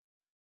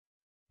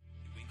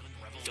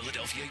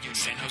Philadelphia, Union,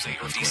 San Jose,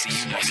 or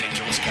DC, Los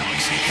Angeles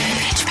Galaxy.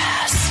 Pitch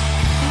Pass.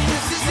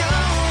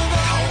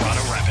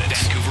 Colorado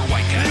Rapids, Vancouver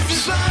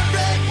Whitecaps,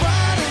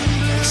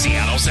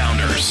 Seattle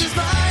Sounders,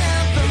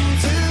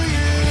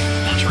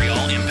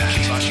 Montreal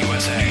Impact,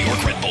 USA,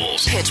 York Red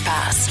Bulls. Pitch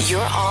Pass,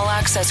 your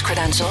all-access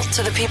credential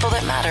to the people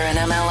that matter in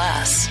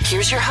MLS.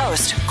 Here's your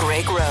host,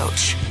 Greg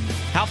Roach.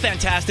 How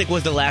fantastic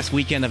was the last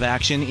weekend of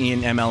action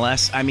in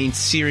MLS? I mean,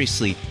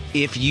 seriously,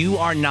 if you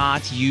are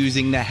not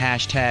using the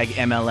hashtag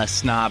MLS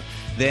Snob,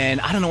 then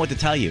I don't know what to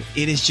tell you.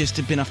 It has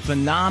just been a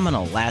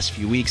phenomenal last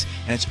few weeks,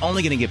 and it's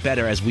only going to get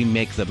better as we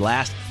make the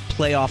last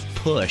playoff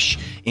push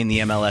in the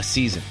MLS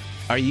season.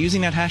 Are you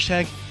using that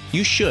hashtag?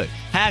 You should.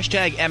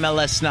 Hashtag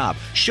MLS Snob.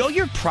 Show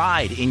your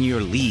pride in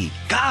your league.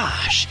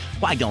 Gosh,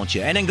 why don't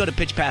you? And then go to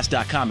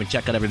pitchpass.com and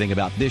check out everything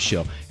about this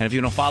show. And if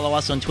you want to follow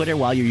us on Twitter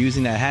while you're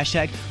using that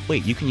hashtag,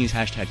 wait, you can use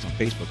hashtags on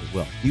Facebook as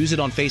well. Use it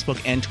on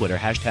Facebook and Twitter,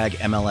 hashtag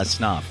MLS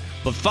Snob.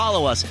 But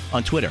follow us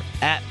on Twitter,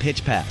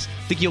 @PitchPass.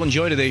 I think you'll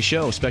enjoy today's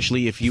show,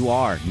 especially if you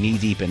are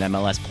knee-deep in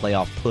MLS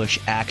playoff push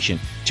action.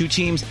 Two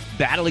teams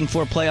battling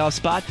for a playoff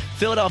spot,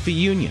 Philadelphia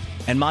Union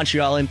and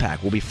Montreal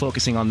Impact. We'll be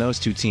focusing on those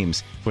two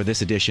teams for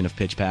this edition of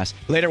Pitch Pass.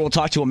 Later, we'll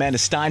talk to Amanda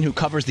Stein, who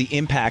covers the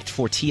Impact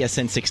for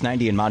TSN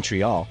 690 in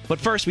Montreal. But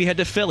first, we head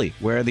to Philly,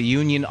 where the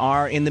Union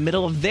are in the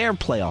middle of their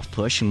playoff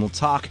push, and we'll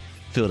talk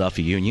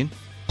Philadelphia Union,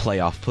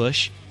 playoff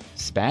push,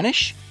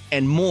 Spanish,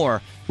 and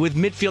more with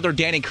midfielder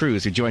Danny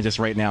Cruz, who joins us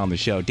right now on the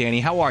show.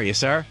 Danny, how are you,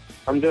 sir?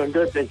 I'm doing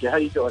good, thank you. How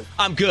you doing?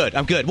 I'm good.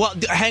 Well,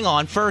 hang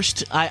on.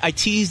 First, I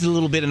teased a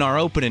little bit in our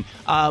opening.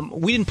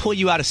 We didn't pull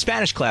you out of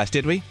Spanish class,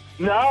 did we?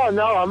 No,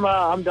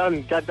 I'm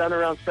done. Got done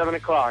around 7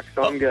 o'clock,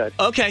 so I'm good.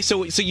 Okay,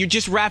 so you're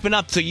just wrapping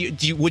up. So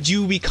would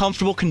you be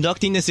comfortable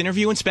conducting this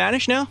interview in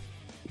Spanish now?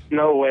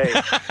 No way.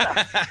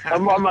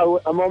 I'm on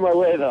my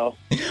way though.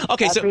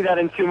 Okay, Ask me that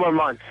in 2 more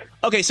months.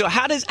 Okay, so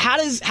how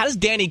does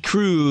Danny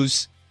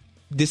Cruz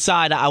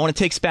decide I want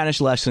to take Spanish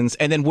lessons,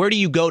 and then where do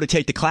you go to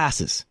take the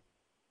classes?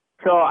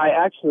 So I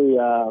actually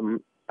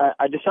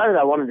I decided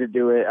I wanted to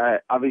do it.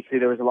 Obviously,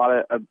 there was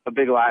a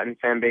big Latin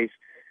fan base,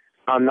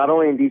 not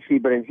only in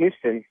DC but in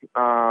Houston,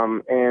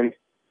 and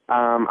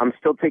I'm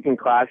still taking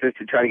classes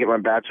to try to get my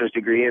bachelor's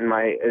degree. And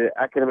my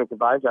academic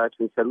advisor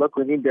actually said, "Look,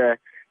 we need to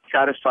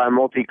satisfy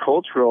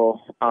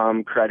multicultural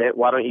credit.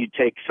 Why don't you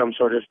take some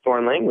sort of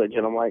foreign language?"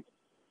 And I'm like,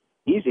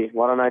 easy.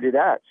 Why don't I do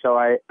that? So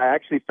I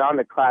actually found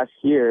a class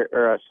here,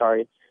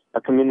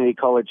 a community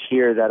college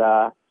here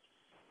that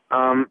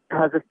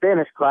has a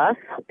Spanish class,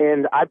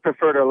 and I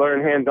prefer to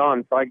learn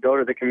hands-on. So I go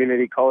to the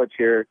community college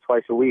here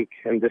twice a week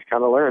and just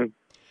kind of learn.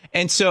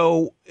 And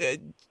so,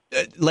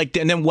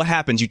 and then what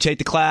happens? You take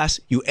the class,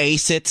 you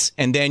ace it,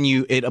 and then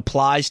it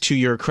applies to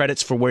your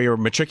credits for where you're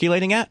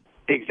matriculating at?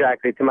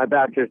 Exactly, to my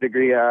bachelor's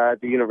degree at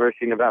the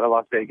University of Nevada,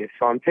 Las Vegas.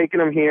 So I'm taking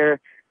them here,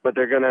 but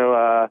they're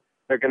gonna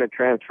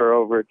transfer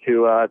over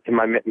to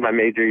my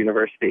major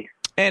university.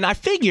 And I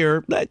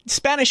figure that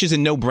Spanish is a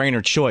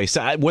no-brainer choice.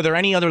 Were there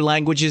any other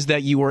languages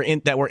that were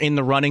in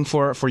the running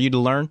for you to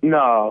learn?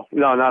 No,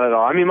 not at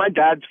all. I mean, my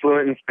dad's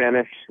fluent in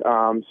Spanish,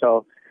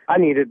 so I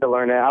needed to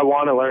learn it. I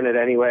want to learn it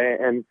anyway,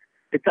 and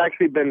it's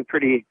actually been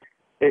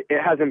it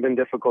hasn't been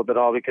difficult at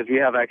all because we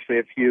have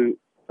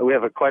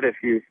quite a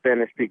few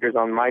Spanish speakers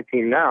on my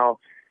team now.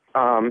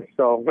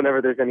 So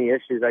whenever there's any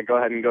issues, I go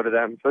ahead and go to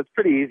them. So it's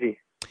pretty easy.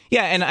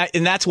 Yeah,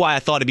 and that's why I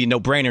thought it'd be a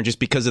no-brainer, just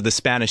because of the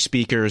Spanish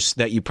speakers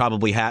that you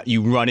probably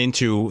you run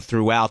into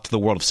throughout the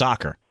world of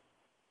soccer.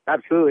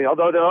 Absolutely.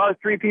 Although there are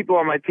 3 people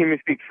on my team who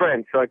speak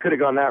French, so I could have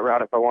gone that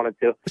route if I wanted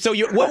to. So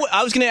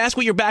I was going to ask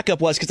what your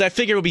backup was, because I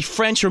figured it would be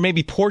French or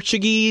maybe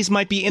Portuguese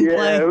might be in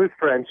play. Yeah, it was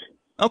French.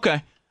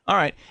 Okay. All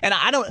right. And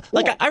I don't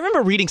I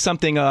remember reading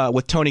something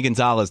with Tony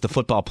Gonzalez, the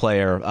football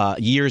player,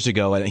 years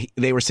ago, and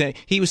he was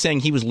saying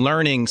he was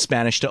learning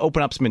Spanish to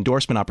open up some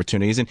endorsement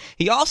opportunities. And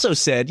he also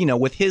said,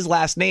 with his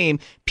last name,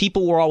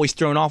 people were always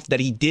thrown off that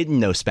he didn't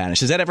know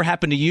Spanish. Has that ever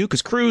happened to you?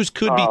 Because Cruz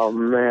could be. Oh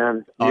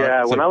man,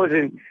 yeah. When I was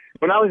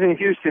in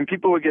Houston,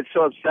 people would get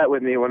so upset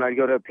with me when I'd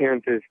go to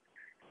appearances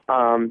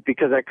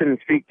because I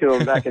couldn't speak to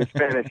them back in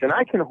Spanish. And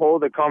I can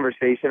hold a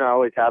conversation. I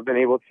always have been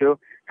able to.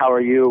 How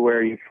are you? Where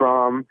are you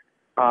from?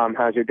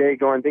 How's your day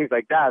going? Things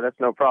like that. That's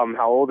no problem.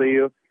 How old are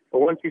you? But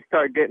once you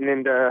start getting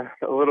into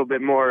a little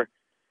bit more,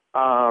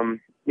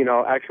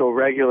 actual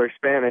regular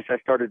Spanish, I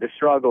started to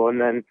struggle. And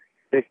then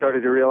they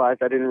started to realize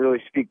I didn't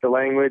really speak the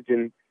language.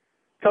 And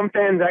some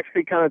fans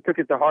actually kind of took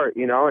it to heart,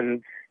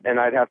 and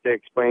I'd have to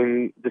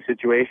explain the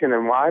situation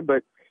and why.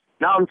 But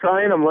now I'm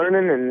trying, I'm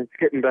learning, and it's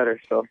getting better.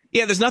 So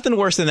yeah, there's nothing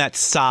worse than that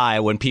sigh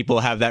when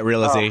people have that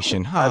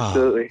realization.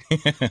 Absolutely.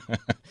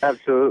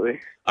 Absolutely.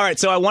 All right,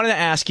 so I wanted to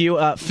ask you,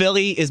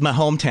 Philly is my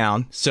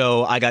hometown,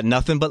 so I got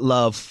nothing but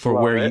love for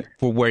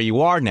where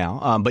you are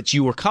now. But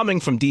you were coming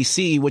from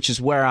D.C., which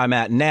is where I'm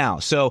at now.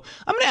 So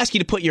I'm going to ask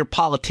you to put your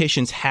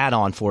politician's hat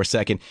on for a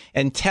second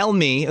and tell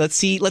me, let's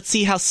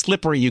see how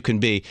slippery you can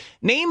be.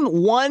 Name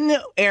one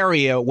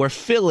area where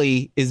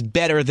Philly is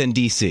better than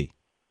D.C.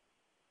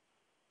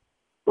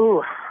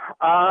 Ooh,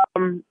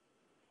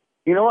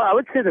 you know what? I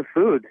would say the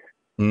food.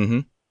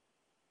 Mm-hmm.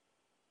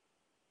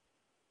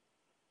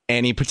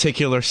 Any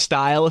particular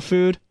style of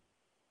food?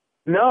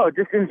 No,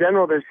 just in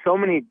general, there's so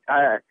many,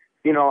 I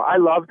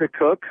love to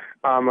cook,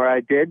 or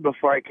I did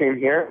before I came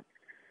here.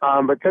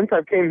 But since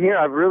I've came here,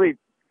 I've really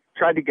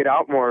tried to get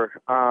out more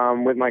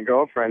with my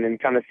girlfriend and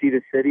kind of see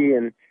the city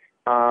and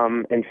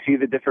see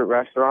the different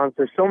restaurants.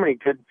 There's so many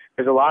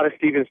there's a lot of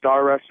Steven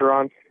Starr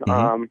restaurants,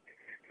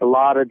 a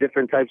lot of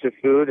different types of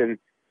food, and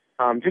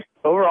just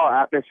overall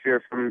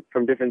atmosphere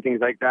from different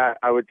things like that,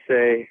 I would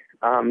say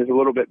is a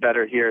little bit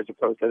better here as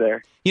opposed to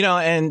there.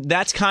 And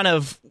that's kind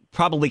of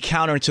probably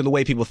counter to the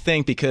way people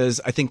think,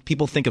 because I think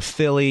people think of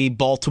Philly,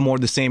 Baltimore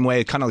the same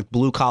way, kind of like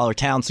blue-collar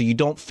town, so you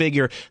don't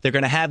figure they're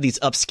going to have these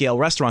upscale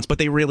restaurants, but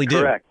they really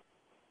do. Correct.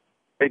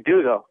 They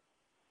do, though.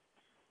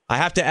 I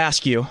have to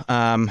ask you,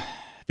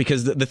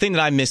 because the thing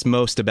that I miss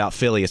most about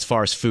Philly as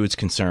far as food's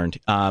concerned,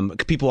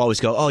 people always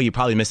go, oh, you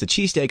probably miss the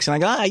cheesesteaks.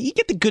 And I go, you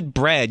get the good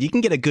bread. You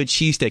can get a good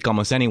cheesesteak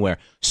almost anywhere.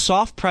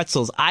 Soft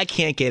pretzels, I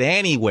can't get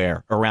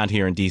anywhere around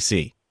here in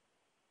D.C.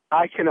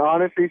 I can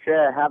honestly say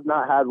I have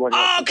not had one yet.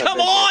 Oh, come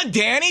on,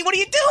 Danny. What are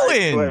you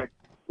doing?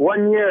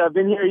 1 year. I've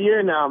been here a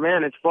year now,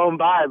 man. It's flown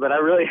by, but I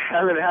really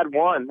haven't had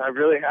one. I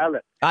really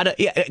haven't.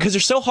 Yeah, because they're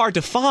so hard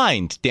to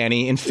find,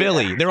 Danny, in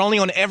Philly. Yeah. They're only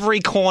on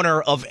every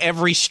corner of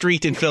every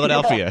street in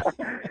Philadelphia.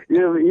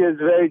 It's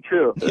very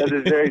true. That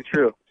is very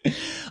true.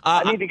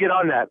 I need to get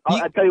on that.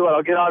 I'll tell you what.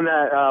 I'll get on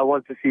that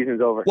once the season's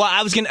over. Well,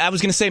 I was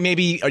gonna say,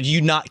 maybe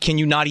can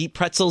you not eat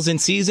pretzels in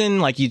season?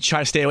 Like, you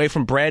try to stay away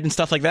from bread and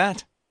stuff like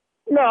that?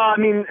 No, I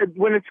mean,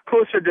 when it's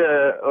closer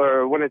to,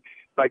 or when it's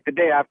like the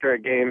day after a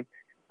game,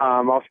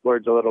 I'll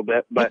splurge a little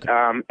bit. But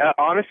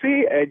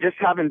honestly, I just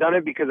haven't done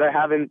it because I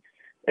haven't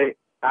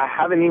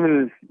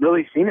even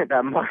really seen it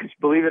that much.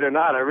 Believe it or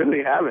not, I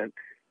really haven't.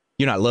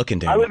 You're not looking,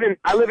 Danny.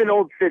 I live in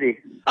Old City.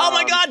 Oh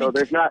my God! So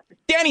there's not.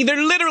 Danny,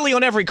 they're literally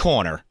on every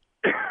corner.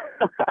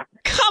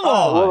 Come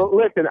on. Well,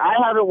 listen, I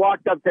haven't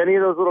walked up to any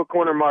of those little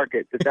corner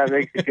markets, if that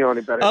makes you feel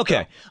any better.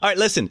 Okay. So. All right,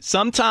 listen,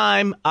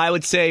 sometime I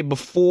would say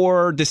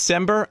before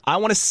December, I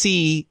want to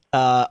see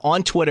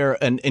on Twitter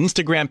an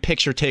Instagram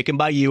picture taken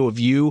by you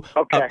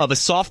of a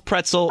soft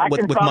pretzel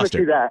with mustard. I can promise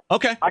you that.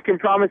 Okay. I can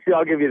promise you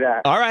I'll give you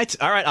that. All right.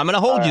 I'm going to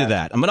hold you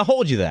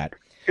to that.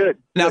 Good.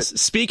 Now,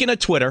 speaking of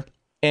Twitter,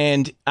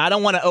 and I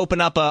don't want to open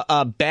up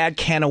a bad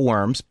can of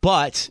worms,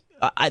 but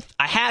I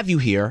have you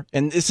here,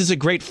 and this is a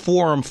great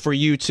forum for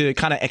you to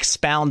kind of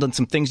expound on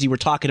some things you were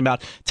talking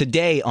about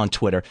today on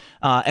Twitter,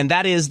 and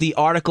that is the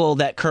article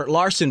that Kurt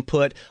Larson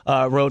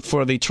wrote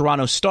for the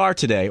Toronto Star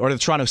today, or the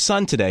Toronto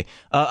Sun today,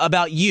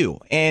 about you.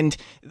 And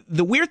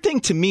the weird thing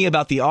to me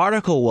about the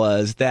article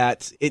was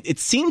that it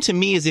seemed to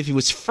me as if he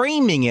was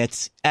framing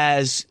it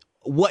as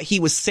what he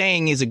was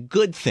saying is a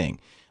good thing,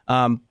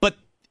 but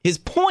his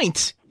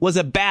point was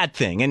a bad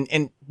thing.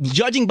 And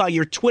judging by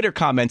your Twitter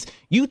comments,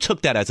 you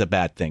took that as a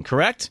bad thing,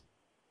 correct?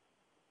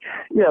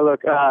 Yeah,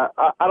 look, I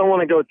don't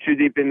want to go too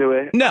deep into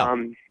it. No.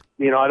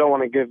 I don't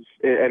want to give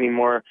it any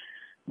more.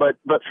 But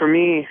for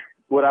me,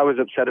 what I was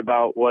upset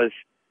about was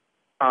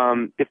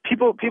if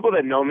people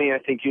that know me, I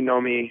think you know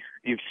me,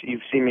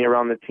 you've seen me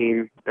around the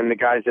team, and the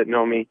guys that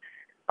know me,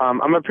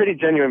 I'm a pretty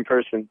genuine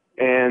person.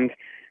 And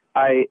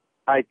I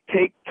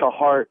take to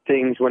heart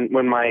things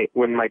when my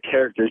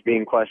character is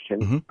being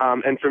questioned. Mm-hmm.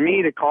 And for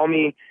me to call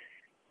me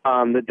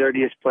the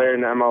dirtiest player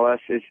in the MLS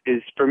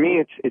is for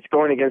me it's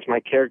going against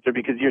my character,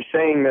 because you're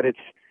saying that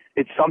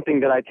it's something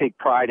that I take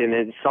pride in,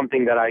 and it's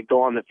something that I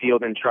go on the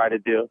field and try to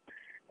do.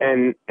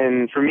 And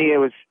for me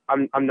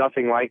I'm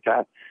nothing like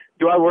that.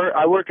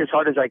 I work as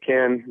hard as I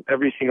can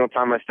every single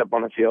time I step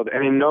on the field,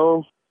 and in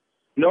no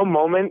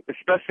moment,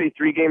 especially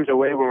 3 games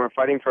away when we're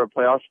fighting for a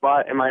playoff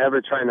spot, am I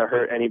ever trying to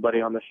hurt anybody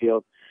on the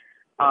field.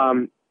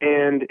 And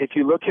if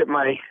you look at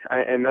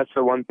and that's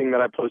the one thing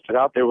that I posted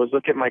out there, was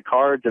look at my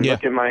cards and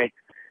look at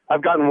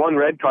I've gotten 1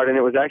 red card, and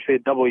it was actually a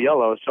double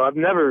yellow. So I've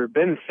never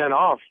been sent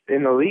off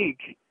in the league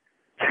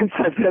since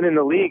I've been in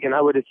the league. And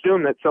I would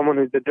assume that someone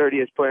who's the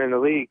dirtiest player in the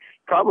league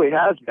probably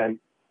has been.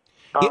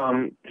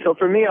 So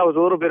for me, I was a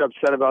little bit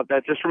upset about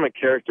that, just from a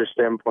character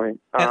standpoint.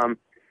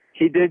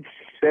 He did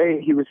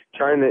say he was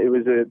trying to, it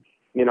was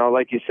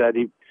like you said,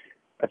 he,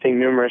 I think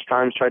numerous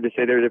times tried to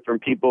say there were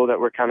different people that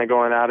were kind of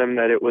going at him,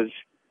 that it was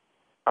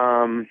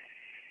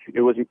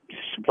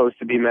supposed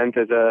to be meant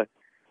as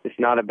it's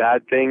not a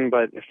bad thing,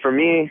 but for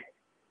me,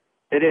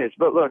 it is.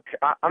 But look,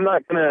 I'm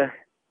not going to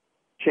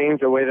change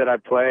the way that I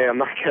play. I'm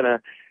not going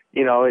to,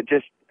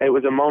 it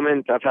was a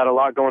moment. I've had a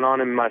lot going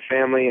on in my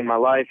family and my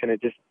life, and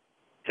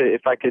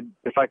if I could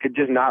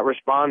just not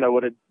respond, I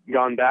would have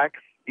gone back.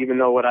 Even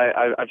though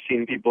I've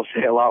seen people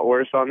say a lot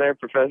worse on there,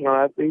 professional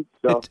athletes.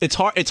 So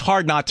it's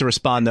hard not to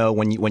respond though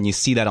when you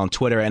see that on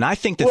Twitter, and I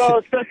think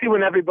that especially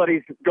when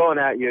everybody's going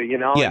at you,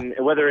 yeah. And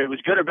whether it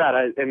was good or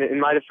bad. And in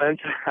my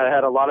defense, I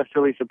had a lot of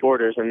Philly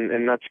supporters,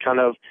 and that's kind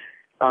of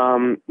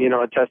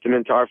a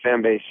testament to our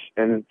fan base,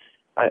 and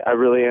I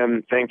really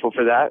am thankful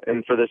for that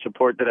and for the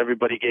support that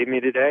everybody gave me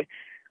today.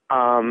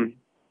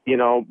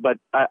 But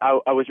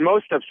I was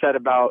most upset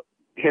about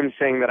him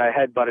saying that I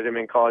headbutted him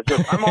in college.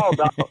 Look, I'm all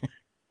about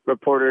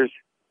reporters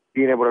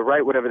being able to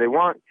write whatever they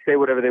want, say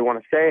whatever they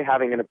want to say,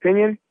 having an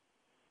opinion.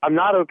 I'm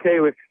not okay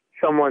with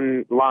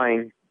someone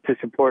lying to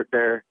support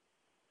their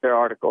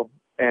article.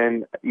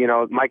 And, you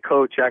know, my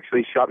coach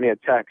actually shot me a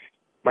text.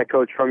 My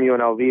coach from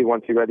UNLV,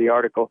 once he read the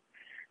article,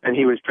 and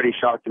he was pretty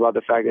shocked about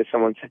the fact that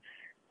someone said,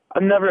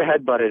 I've never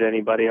headbutted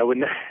anybody. I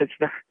wouldn't,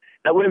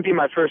 that wouldn't be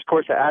my first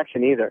course of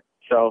action either.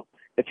 So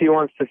if he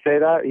wants to say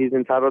that, he's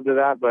entitled to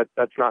that, but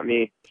that's not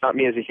me. It's not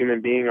me as a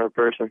human being or a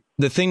person.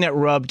 The thing that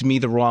rubbed me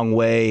the wrong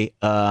way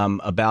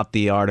about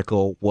the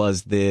article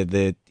was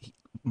the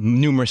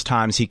numerous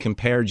times he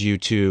compared you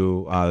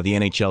to the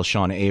NHL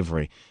Sean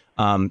Avery.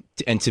 And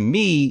to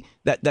me,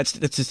 that's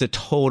just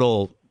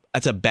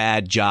that's a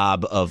bad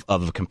job of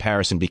a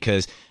comparison,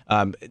 because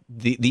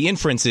the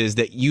inference is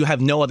that you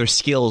have no other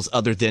skills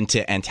other than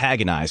to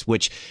antagonize,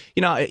 which,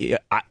 you know,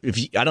 I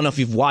don't know if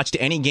you've watched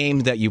any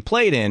game that you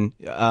played in.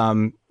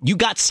 You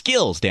got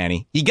skills,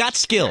 Danny. You got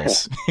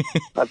skills.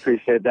 I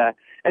appreciate that.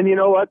 And you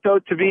know what, though,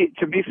 to be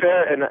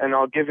fair, and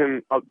I'll give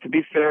him to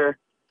be fair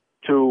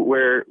to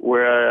where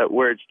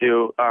it's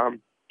due.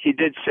 He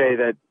did say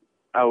that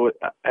I would,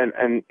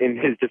 and in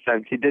his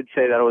defense, he did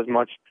say that I was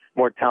much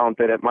more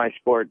talented at my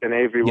sport than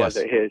Avery was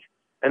at his.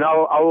 And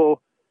I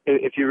will,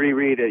 if you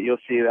reread it, you'll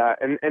see that.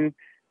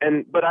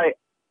 But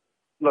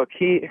look,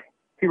 he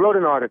wrote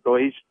an article.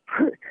 He's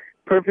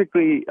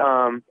perfectly,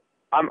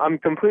 I'm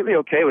completely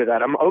okay with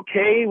that. I'm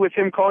okay with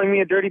him calling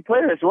me a dirty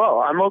player as well.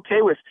 I'm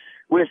okay with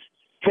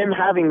him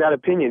having that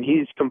opinion.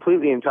 He's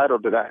completely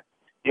entitled to that.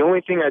 The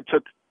only thing I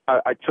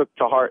took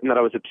to heart and that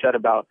I was upset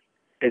about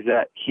is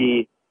that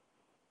he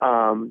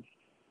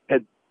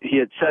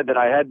had said that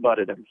I had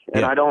butted him,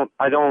 and I don't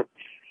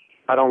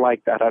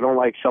like that. I don't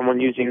like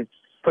someone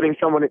putting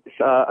someone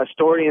a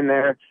story in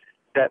there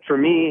that for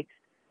me,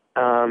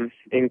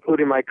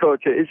 including my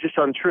coach, is just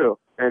untrue,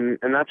 and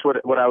that's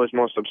what I was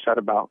most upset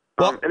about.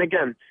 Well, and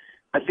again,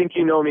 I think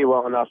you know me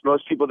well enough.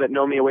 Most people that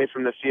know me away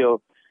from the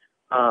field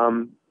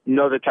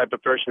know the type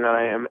of person that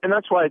I am, and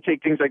that's why I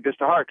take things like this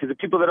to heart. Because the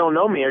people that don't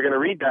know me are going to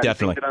read that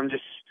Definitely. and think that I'm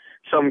just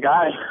some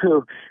guy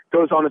who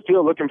goes on the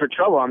field looking for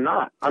trouble. I'm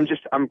not.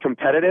 I'm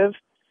competitive.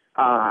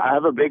 I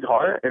have a big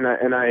heart, and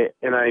I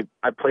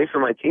play for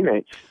my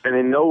teammates. And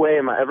in no way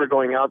am I ever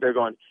going out there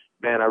going,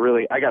 man,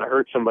 I got to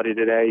hurt somebody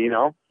today, you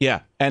know?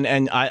 Yeah,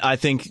 and I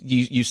think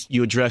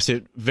you addressed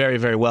it very,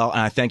 very well, and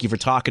I thank you for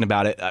talking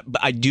about it.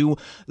 But I do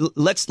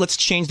let's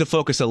change the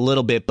focus a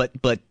little bit,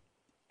 but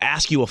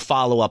ask you a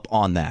follow up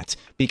on that,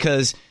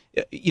 because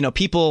you know,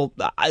 people,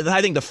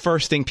 I think the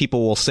first thing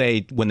people will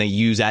say when they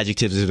use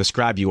adjectives to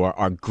describe you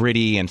are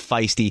gritty and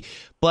feisty,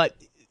 but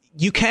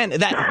you can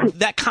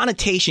that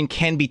connotation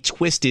can be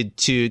twisted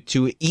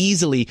to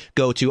easily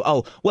go to,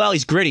 oh, well,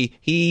 he's gritty,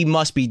 he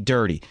must be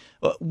dirty.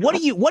 What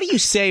do you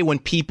say when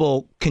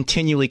people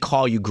continually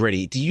call you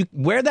gritty? Do you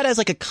wear that as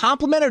like a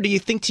compliment, or do you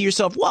think to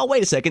yourself, well,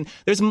 wait a second,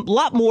 there's a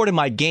lot more to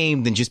my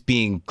game than just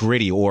being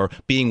gritty or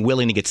being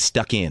willing to get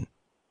stuck in?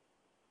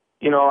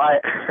 You know,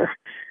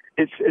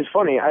 it's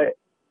funny. I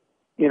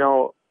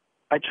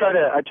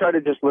try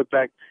to just look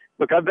back.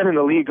 Look, I've been in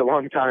the league a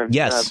long time.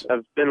 Yes.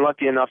 I've been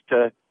lucky enough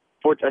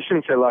I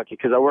shouldn't say lucky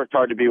because I worked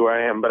hard to be where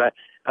I am, but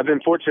I've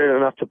been fortunate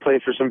enough to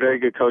play for some very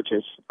good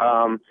coaches.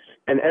 And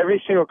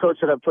every single coach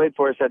that I've played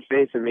for has had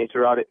faith in me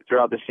throughout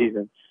the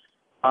season.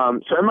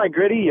 So am I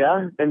gritty?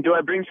 Yeah. And do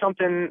I bring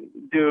something?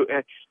 Do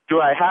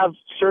I have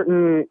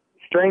certain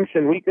strengths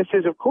and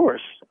weaknesses? Of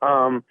course.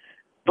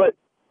 But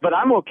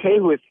I'm okay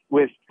with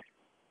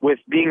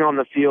being on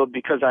the field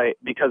because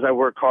I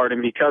work hard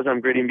and because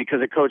I'm gritty and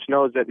because a coach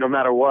knows that no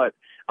matter what,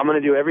 I'm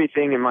going to do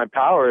everything in my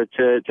power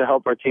to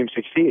help our team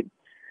succeed.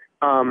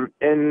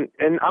 And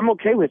I'm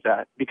okay with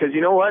that, because you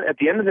know what? At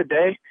the end of the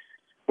day,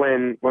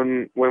 when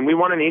we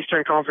won an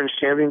Eastern Conference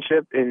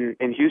championship in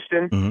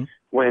Houston, mm-hmm.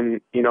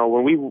 when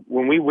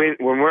we win,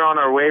 when we're on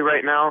our way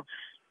right now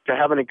to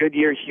having a good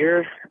year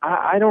here,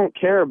 I don't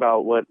care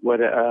about what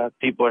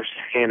people are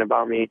saying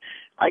about me.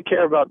 I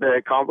care about the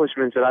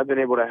accomplishments that I've been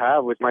able to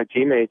have with my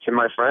teammates and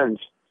my friends.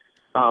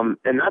 And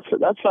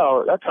that's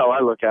how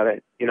I look at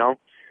it, you know?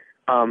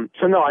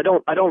 So no, I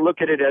don't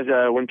look at it as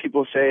when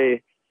people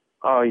say,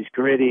 oh, he's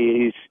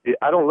gritty.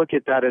 I don't look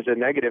at that as a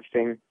negative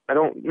thing. I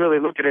don't really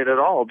look at it at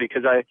all,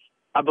 because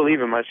I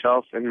believe in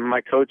myself, and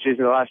my coaches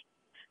in the last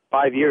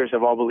 5 years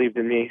have all believed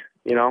in me,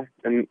 you know,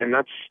 and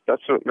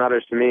that's what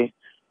matters to me.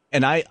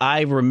 And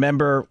I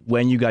remember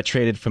when you got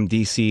traded from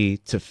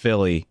DC to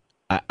Philly,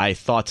 I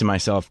thought to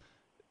myself,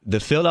 the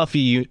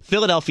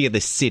Philadelphia, the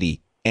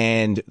city,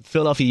 and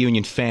Philadelphia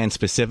Union fans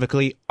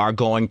specifically are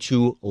going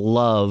to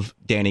love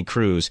Danny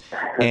Cruz.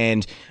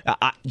 And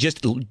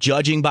just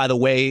judging by the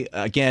way,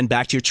 again,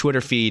 back to your Twitter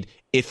feed,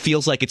 it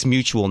feels like it's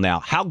mutual now.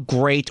 How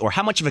great, or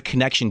how much of a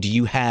connection do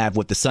you have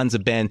with the Sons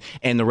of Ben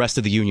and the rest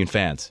of the Union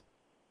fans?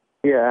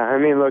 Yeah, I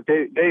mean, look,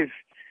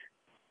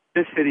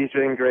 this city's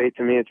been great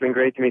to me. It's been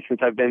great to me since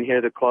I've been here.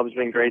 The club's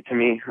been great to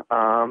me.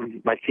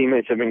 My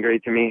teammates have been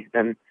great to me.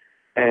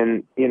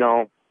 And you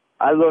know,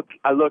 I look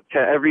to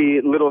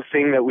every little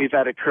thing that we've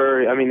had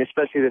occur. I mean,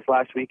 especially this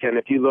last weekend,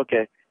 if you look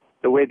at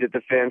the way that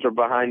the fans were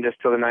behind us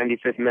till the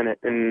 95th minute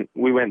and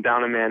we went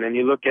down a man, and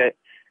you look at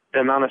the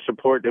amount of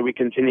support that we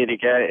continue to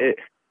get,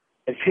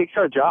 it makes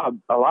our job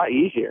a lot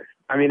easier.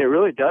 I mean, it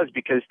really does,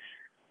 because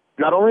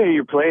not only are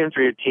you playing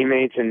for your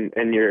teammates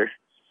and your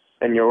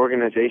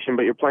organization,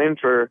 but you're playing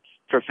for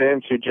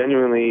fans who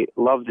genuinely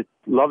love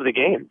the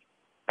game,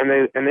 and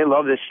they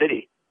love this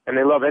city, and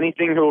they love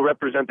anything that will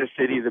represent this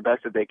city the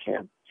best that they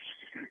can,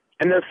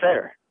 and they're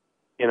fair.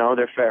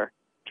 They're fair.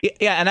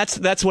 Yeah, and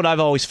that's what I've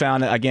always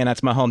found. Again,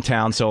 that's my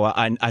hometown, so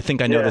I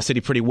think I know the city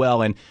pretty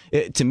well. And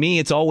to me,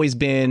 it's always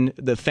been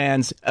the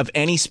fans of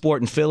any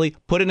sport in Philly,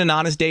 put in an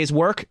honest day's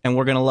work, and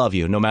we're going to love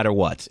you no matter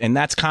what. And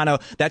that's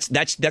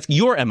that's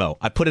your MO.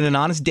 I put in an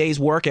honest day's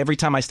work every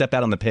time I step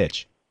out on the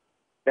pitch.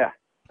 Yeah,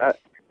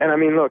 and I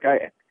mean, look,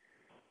 at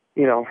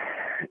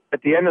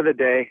the end of the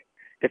day,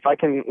 if I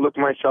can look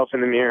myself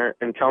in the mirror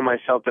and tell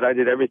myself that I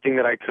did everything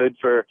that I could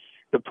for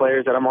the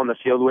players that I'm on the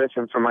field with,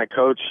 and for my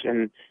coach,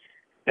 and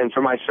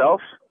for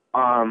myself,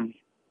 then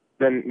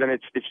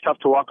it's tough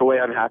to walk away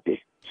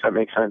unhappy, if that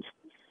makes sense.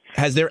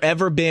 Has there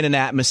ever been an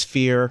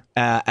atmosphere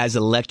as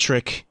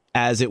electric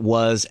as it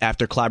was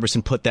after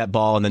Clyberson put that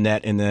ball in the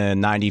net in the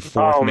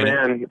 94th minute?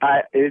 Oh man,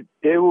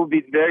 it will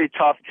be very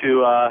tough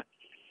to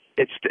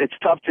it's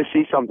tough to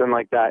see something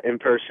like that in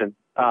person,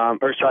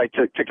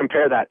 to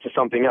compare that to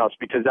something else,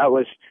 because that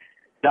was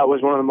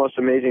one of the most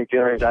amazing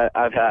feelings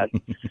I've had.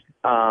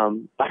 I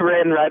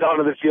ran right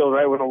onto the field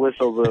right when the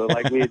whistle blew,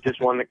 like we had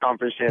just won the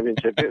conference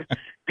championship.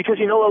 Because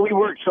you know what, we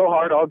worked so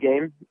hard all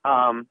game,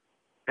 and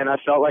I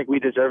felt like we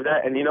deserved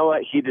that. And you know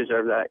what, he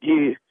deserved that.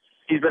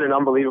 He's been an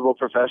unbelievable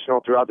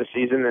professional throughout the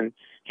season, and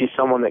he's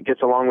someone that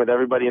gets along with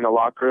everybody in the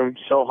locker room,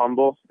 so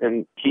humble,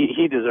 and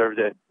he deserved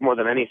it more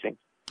than anything.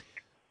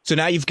 So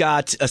now you've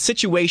got a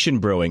situation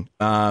brewing.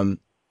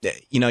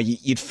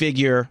 You'd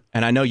figure,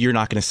 and I know you're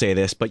not going to say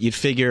this, but you'd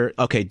figure,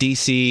 okay,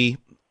 DC,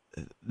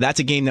 that's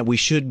a game that we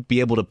should be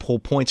able to pull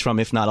points from,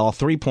 if not all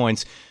 3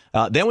 points.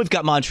 Then we've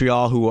got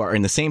Montreal, who are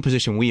in the same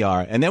position we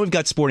are. And then we've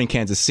got Sporting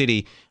Kansas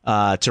City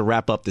to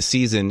wrap up the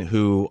season,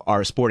 who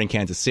are Sporting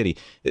Kansas City.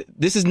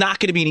 This is not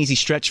going to be an easy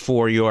stretch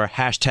for your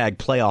hashtag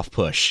playoff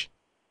push.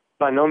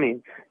 By no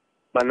means.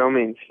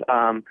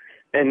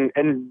 And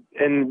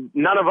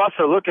none of us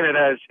are looking at it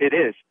as it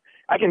is.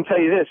 I can tell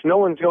you this, no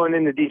one's going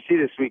into D.C.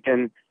 this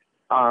weekend,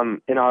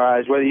 in our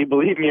eyes, whether you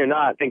believe me or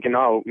not, thinking,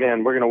 oh,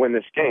 man, we're going to win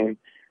this game.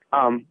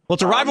 Well,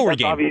 it's a rivalry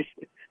game.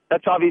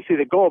 That's obviously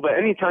the goal, but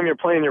anytime you're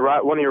playing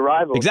one of your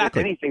rivals,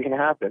 exactly, anything can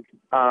happen.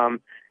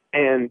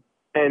 And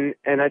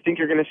I think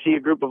you're going to see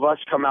a group of us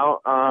come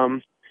out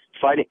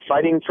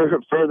fighting for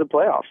the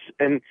playoffs.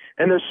 And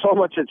there's so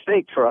much at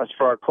stake for us,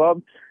 for our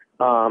club,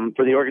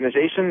 for the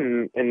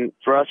organization, and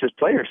for us as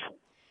players,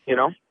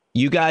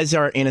 You guys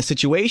are in a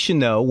situation,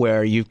 though,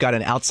 where you've got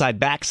an outside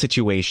back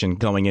situation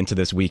going into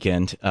this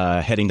weekend,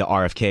 heading to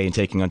RFK and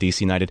taking on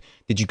DC United.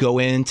 Did you go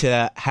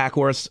into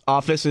Hackworth's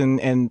office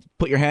and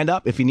put your hand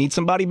up if you need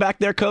somebody back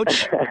there,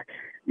 Coach?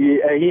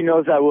 Yeah, he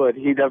knows I would.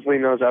 He definitely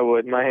knows I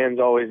would. My hand's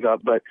always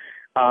up. But,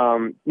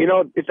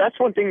 if that's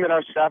one thing that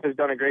our staff has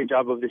done a great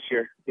job of this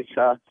year, it's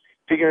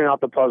figuring out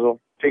the puzzle,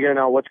 figuring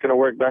out what's going to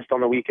work best on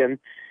the weekend.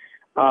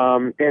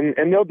 And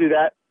they'll do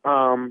that.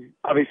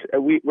 Obviously,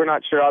 we're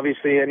not sure,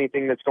 obviously,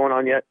 anything that's going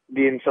on yet,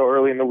 being so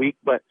early in the week,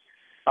 but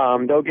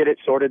they'll get it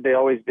sorted. They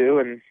always do.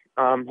 And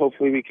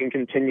hopefully we can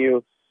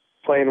continue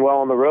playing well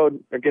on the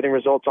road, or getting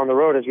results on the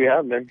road as we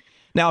have been.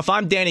 Now, if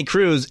I'm Danny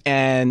Cruz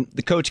and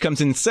the coach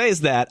comes in and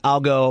says that, I'll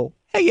go,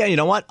 hey, yeah, you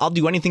know what? I'll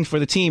do anything for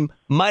the team.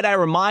 Might I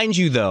remind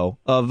you, though,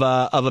 of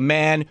a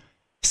man,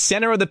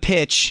 center of the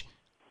pitch,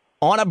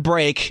 on a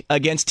break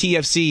against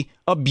TFC,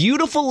 a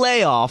beautiful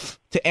layoff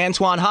to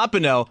Antoine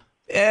Hoppeneau,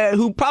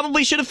 who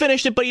probably should have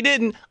finished it, but he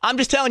didn't. I'm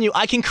just telling you,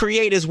 I can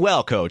create as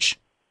well, Coach.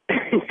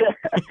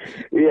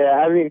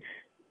 Yeah, I mean,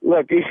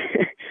 look,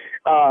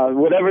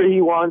 whatever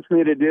he wants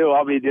me to do,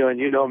 I'll be doing.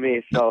 You know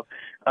me, so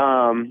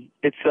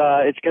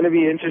it's going to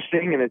be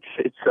interesting, and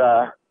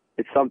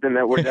it's something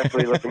that we're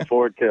definitely looking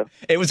forward to.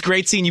 It was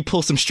great seeing you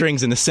pull some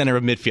strings in the center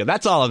of midfield.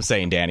 That's all I'm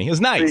saying, Danny. It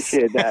was nice.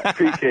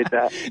 Appreciate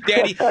that.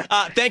 Danny,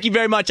 thank you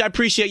very much. I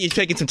appreciate you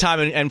taking some time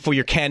and for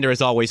your candor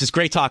as always. It's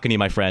great talking to you,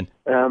 my friend.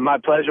 My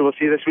pleasure. We'll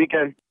see you this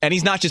weekend. And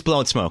he's not just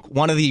blowing smoke.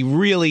 One of the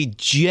really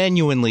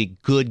genuinely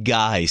good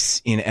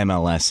guys in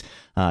MLS.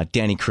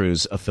 Danny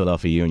Cruz of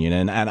Philadelphia Union.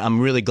 And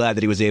I'm really glad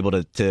that he was able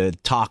to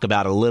talk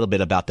about a little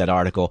bit about that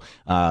article.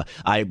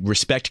 I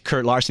respect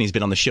Kurt Larson. He's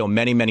been on the show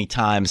many, many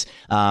times.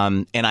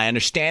 And I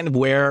understand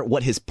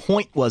what his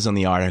point was on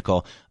the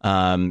article.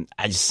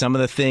 Some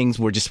of the things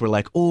were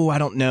like, oh, I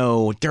don't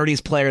know.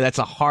 Dirtiest player. That's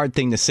a hard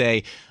thing to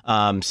say.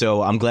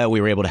 So I'm glad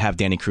we were able to have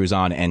Danny Cruz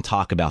on and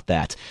talk about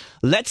that.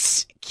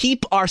 Let's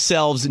keep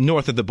ourselves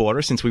north of the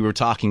border, since we were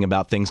talking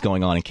about things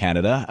going on in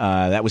Canada.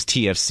 That was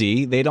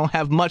TFC. They don't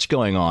have much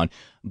going on.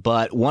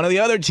 But one of the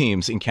other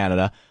teams in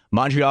Canada,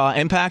 Montreal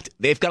Impact,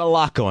 they've got a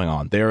lot going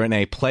on. They're in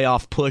a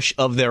playoff push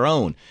of their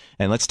own.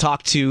 And let's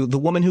talk to the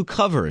woman who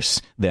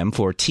covers them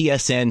for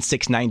TSN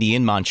 690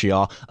 in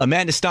Montreal.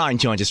 Amanda Stein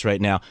joins us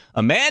right now.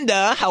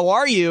 Amanda, how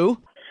are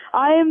you?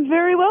 I am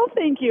very well,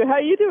 thank you. How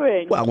are you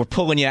doing? Well, we're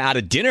pulling you out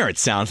of dinner, it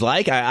sounds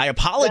like. I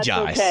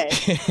apologize.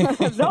 That's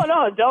okay.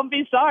 No, don't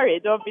be sorry.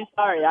 Don't be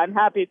sorry. I'm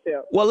happy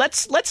to. Well,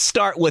 let's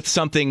start with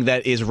something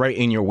that is right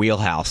in your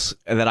wheelhouse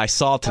that I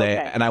saw today,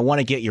 and I want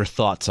to get your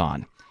thoughts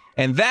on.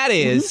 And that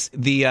is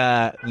the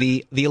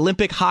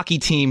Olympic hockey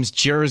team's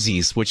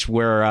jerseys, which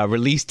were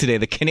released today,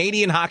 the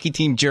Canadian hockey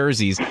team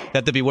jerseys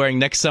that they'll be wearing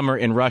next summer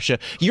in Russia.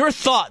 Your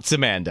thoughts,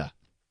 Amanda?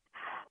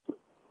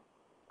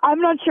 I'm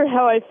not sure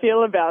how I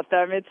feel about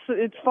them.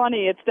 It's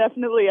funny. It's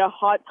definitely a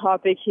hot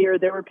topic here.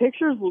 There were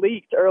pictures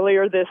leaked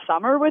earlier this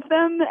summer with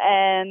them,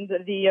 and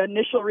the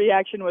initial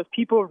reaction was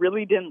people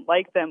really didn't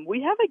like them.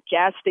 We have a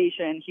gas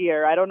station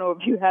here. I don't know if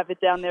you have it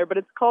down there, but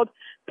it's called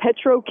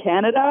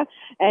Petro-Canada.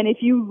 And if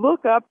you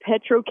look up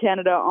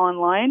Petro-Canada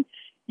online,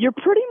 you're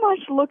pretty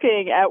much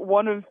looking at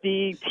one of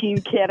the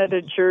Team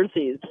Canada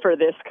jerseys for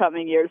this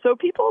coming year. So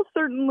people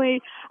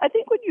certainly, I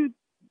think when you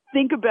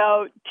think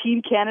about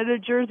Team Canada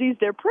jerseys,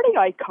 they're pretty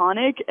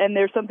iconic, and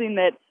they're something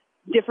that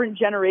different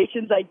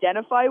generations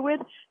identify with.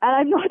 And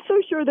I'm not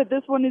so sure that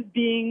this one is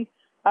being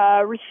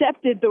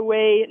recepted the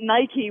way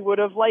Nike would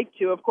have liked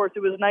to. Of course,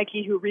 it was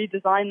Nike who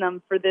redesigned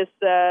them for this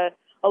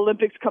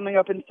Olympics coming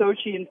up in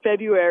Sochi in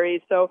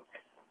February. So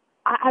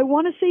I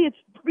want to say it's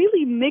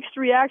really mixed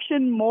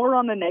reaction, more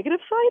on the negative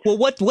side. Well,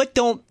 what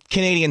don't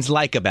Canadians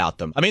like about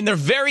them? I mean, they're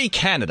very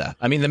Canada.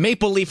 I mean, the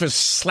maple leaf is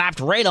slapped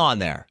right on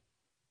there.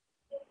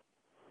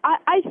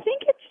 I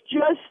think it's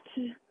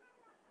just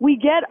we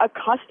get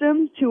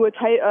accustomed to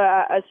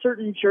a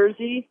certain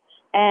jersey,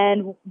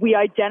 and we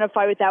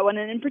identify with that one.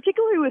 And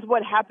particularly with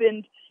what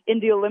happened in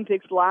the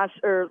Olympics last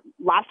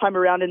time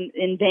around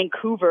in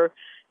Vancouver,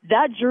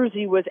 that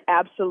jersey was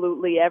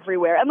absolutely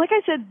everywhere. And like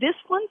I said, this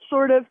one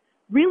sort of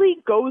really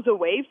goes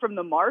away from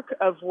the mark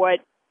of what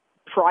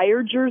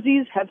prior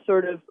jerseys have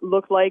sort of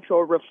looked like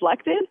or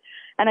reflected.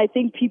 And I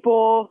think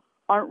people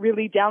aren't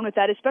really down with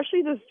that,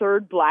 especially the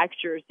third black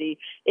jersey.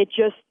 It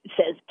just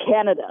says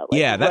Canada,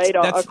 that's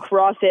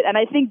across it. And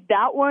I think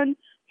that one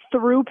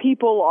threw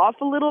people off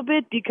a little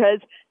bit because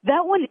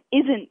that one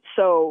isn't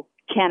so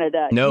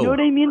Canada. No, you know what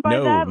I mean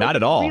by that? Not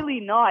at all. It's really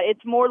not.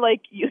 It's more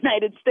like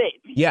United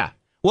States. Yeah.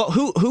 Well,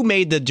 who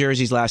made the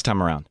jerseys last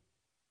time around?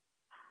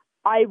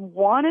 I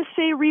want to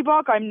say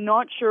Reebok. I'm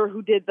not sure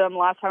who did them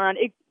last time around.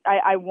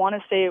 I want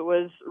to say it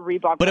was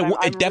Reebok. But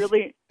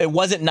it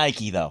wasn't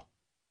Nike, though.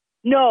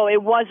 No,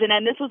 it wasn't,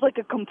 and this was like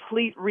a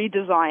complete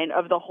redesign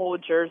of the whole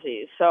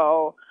jersey.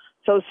 So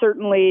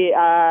certainly,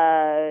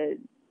 in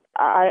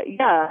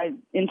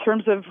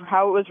terms of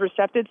how it was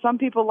recepted, some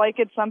people like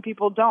it, some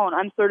people don't.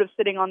 I'm sort of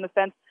sitting on the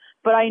fence,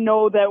 but I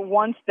know that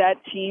once that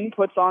team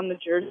puts on the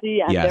jersey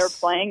and they're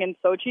playing in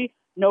Sochi,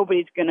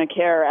 nobody's going to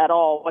care at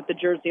all what the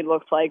jersey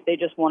looks like. They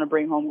just want to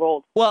bring home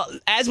gold. Well,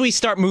 as we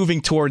start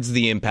moving towards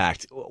the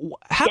impact,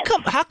 how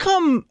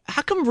come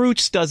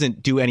Roots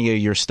doesn't do any of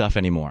your stuff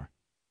anymore?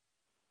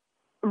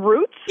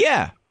 Roots?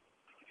 Yeah.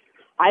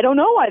 I don't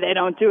know why they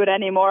don't do it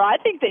anymore. I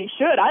think they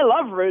should. I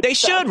love Roots. They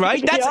should, right?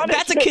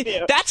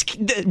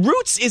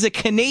 Roots is a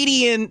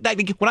Canadian.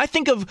 When I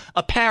think of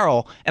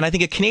apparel and I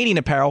think of Canadian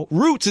apparel,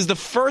 Roots is the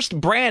first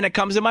brand that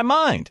comes in my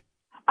mind.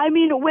 I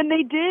mean, when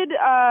they did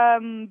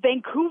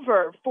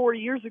Vancouver 4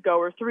 years ago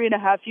or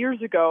 3.5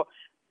 years ago,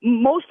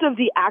 most of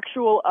the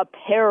actual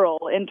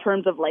apparel in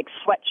terms of like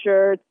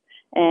sweatshirts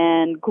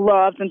and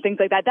gloves and things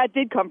like that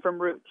did come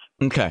from Roots.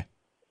 Okay.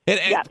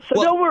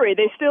 Don't worry.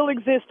 They still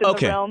exist in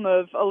the realm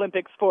of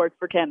Olympic sports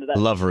for Canada.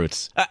 Love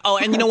Roots.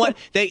 And you know what?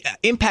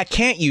 Impact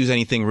can't use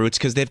anything Roots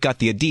because they've got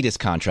the Adidas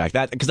contract.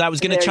 Because I was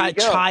going to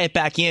try it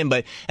back in,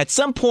 but at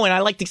some point, I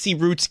like to see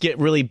Roots get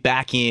really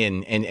back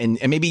in and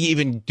maybe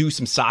even do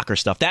some soccer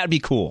stuff. That would be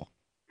cool.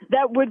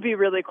 That would be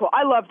really cool.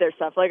 I love their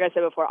stuff. Like I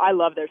said before, I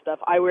love their stuff.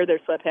 I wear their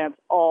sweatpants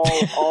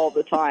all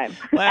the time.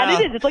 Well,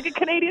 and it's like a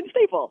Canadian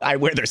staple. I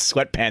wear their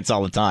sweatpants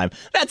all the time.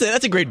 That's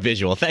a great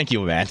visual. Thank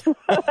you, man.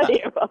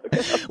 You're welcome.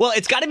 Well,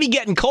 it's got to be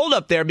getting cold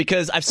up there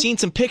because I've seen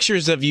some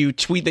pictures of you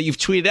that you've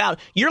tweeted out.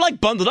 You're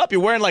like bundled up.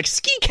 You're wearing like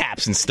ski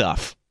caps and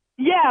stuff.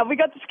 Yeah, we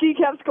got the ski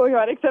caps going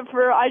on, except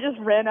for I just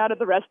ran out of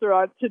the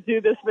restaurant to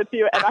do this with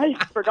you, and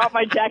I forgot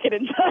my jacket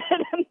inside.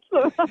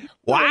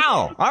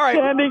 Wow. All right.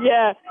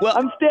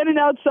 I'm standing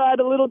outside,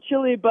 a little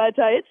chilly, but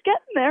it's getting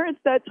there. It's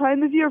that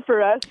time of year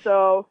for us.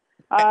 So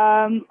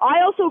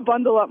I also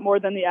bundle up more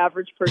than the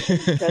average person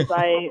because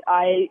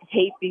I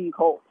hate being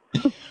cold.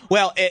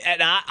 Well,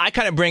 and I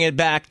kind of bring it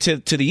back to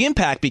the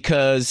impact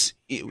because,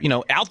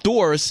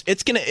 outdoors,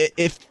 it's going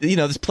to, if,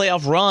 this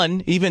playoff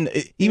run, even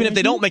if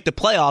they don't make the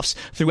playoffs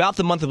throughout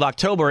the month of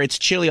October, it's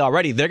chilly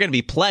already. They're going to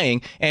be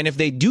playing. And if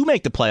they do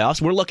make the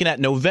playoffs, we're looking at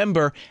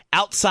November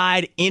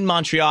outside in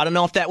Montreal. I don't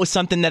know if that was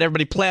something that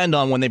everybody planned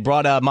on when they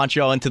brought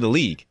Montreal into the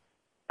league.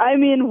 I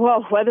mean,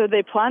 well, whether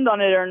they planned on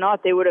it or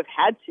not, they would have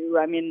had to.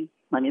 I mean,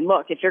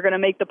 look, if you're going to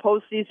make the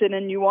postseason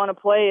and you want to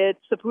play at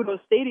Saputo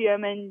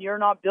Stadium and you're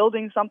not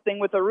building something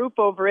with a roof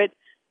over it,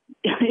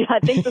 I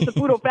think the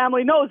Saputo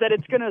family knows that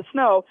it's going to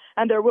snow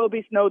and there will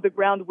be snow. The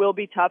ground will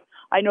be tough.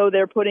 I know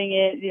they're putting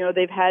it,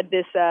 they've had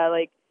this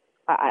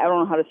I don't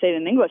know how to say it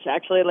in English,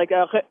 actually, like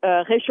a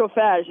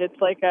réchauffage. It's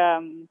like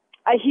a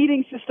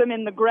heating system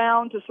in the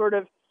ground to sort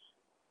of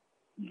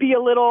be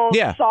a little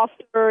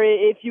softer,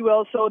 if you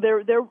will. So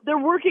they're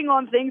working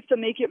on things to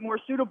make it more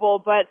suitable.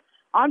 But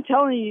I'm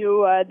telling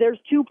you, there's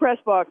 2 press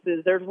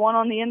boxes. There's one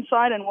on the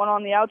inside and one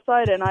on the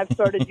outside, and I've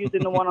started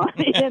using the one on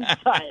the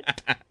inside.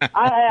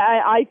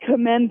 I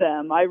commend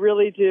them. I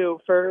really do,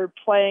 for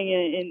playing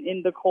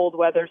in the cold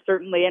weather,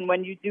 certainly. And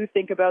when you do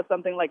think about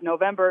something like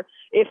November,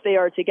 if they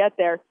are to get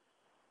there,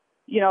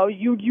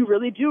 you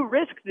really do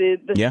risk the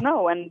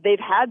snow. And they've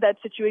had that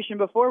situation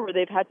before where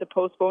they've had to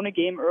postpone a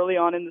game early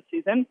on in the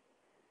season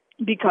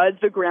because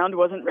the ground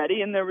wasn't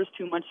ready and there was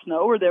too much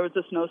snow, or there was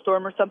a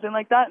snowstorm or something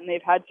like that, and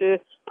they've had to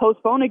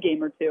postpone a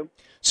game or two.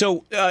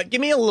 So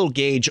give me a little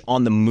gauge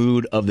on the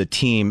mood of the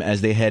team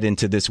as they head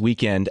into this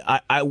weekend.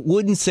 I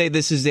wouldn't say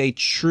this is a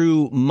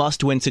true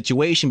must-win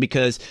situation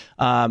because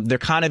they're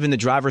kind of in the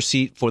driver's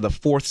seat for the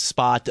 4th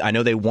spot. I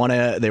know they want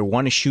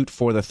to shoot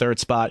for the 3rd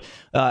spot.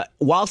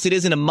 Whilst it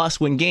isn't a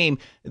must-win game,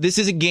 this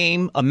is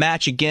a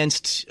match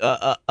against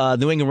a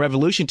New England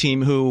Revolution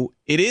team who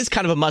it is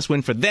kind of a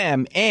must-win for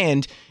them.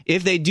 And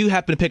if they do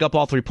happen to pick up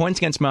all 3 points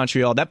against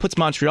Montreal, that puts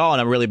Montreal in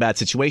a really bad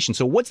situation.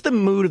 So what's the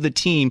mood of the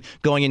team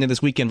going into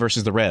this weekend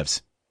versus the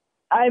Revs?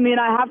 I mean,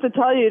 I have to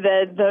tell you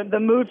that the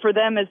mood for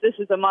them is this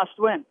is a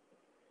must-win.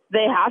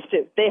 They have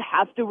to. They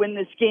have to win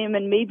this game,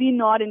 and maybe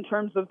not in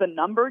terms of the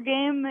number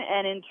game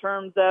and in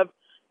terms of,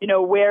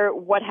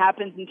 what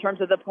happens in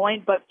terms of the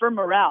point, but for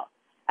morale.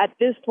 At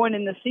this point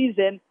in the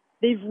season,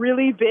 they've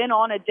really been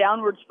on a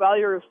downward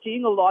spiral of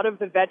seeing a lot of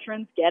the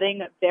veterans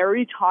getting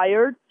very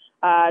tired.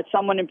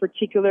 Someone in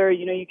particular,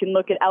 you can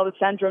look at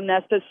Alessandro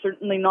Nesta,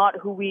 certainly not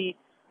who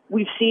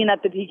we've seen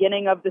at the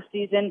beginning of the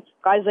season.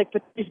 Guys like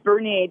Patrice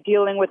Bernier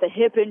dealing with a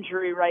hip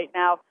injury right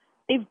now.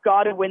 They've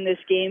got to win this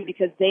game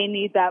because they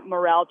need that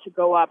morale to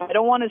go up. I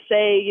don't want to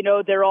say,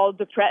 they're all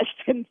depressed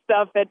and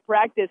stuff at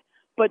practice,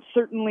 but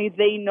certainly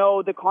they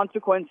know the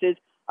consequences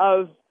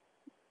of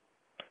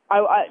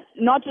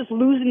not just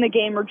losing the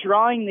game or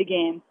drawing the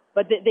game,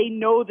 but that they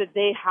know that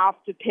they have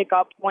to pick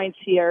up points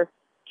here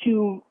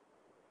to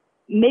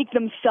make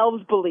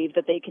themselves believe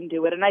that they can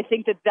do it. And I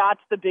think that that's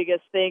the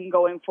biggest thing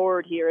going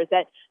forward here, is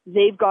that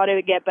they've got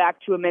to get back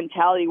to a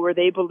mentality where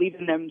they believe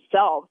in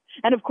themselves.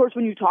 And of course,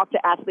 when you talk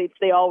to athletes,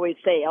 they always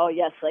say, oh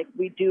yes, like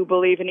we do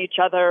believe in each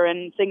other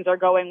and things are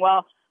going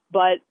well,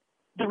 but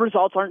the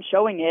results aren't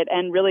showing it,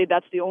 and really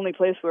that's the only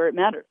place where it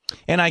matters.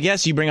 And I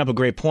guess you bring up a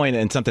great point,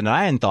 and something that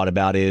I hadn't thought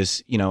about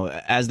is,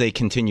 as they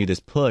continue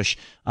this push,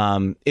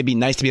 it'd be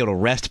nice to be able to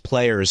rest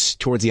players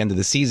towards the end of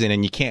the season,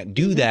 and you can't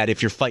do that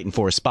if you're fighting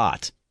for a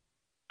spot.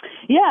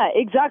 Yeah,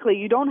 exactly.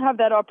 You don't have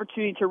that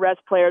opportunity to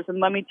rest players,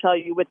 and let me tell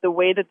you, with the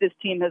way that this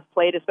team has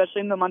played,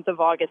 especially in the month of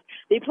August,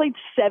 they played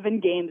 7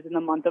 games in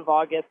the month of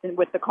August, and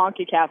with the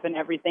CONCACAF and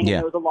everything, and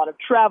there was a lot of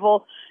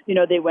travel.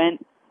 They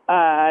went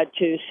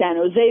to San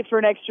Jose for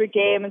an extra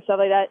game and stuff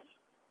like that.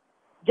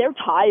 They're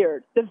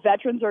tired. The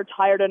veterans are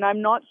tired, and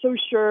I'm not so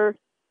sure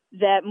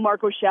that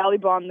Marco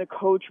Schallibaum, the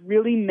coach,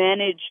 really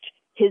managed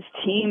his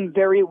team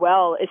very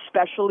well,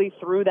 especially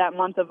through that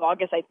month of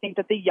August. I think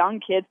that the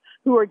young kids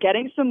who are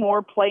getting some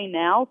more play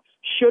now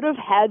should have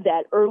had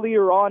that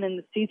earlier on in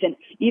the season.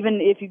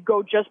 Even if you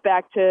go just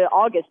back to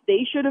August,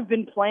 they should have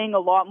been playing a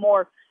lot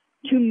more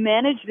to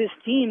manage this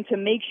team, to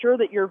make sure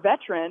that your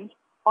veterans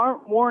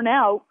aren't worn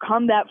out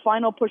come that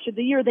final push of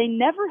the year. They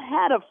never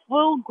had a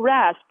full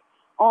grasp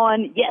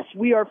on, yes,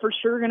 we are for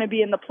sure going to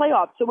be in the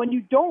playoffs. So when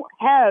you don't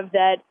have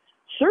that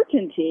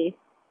certainty,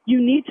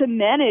 you need to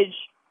manage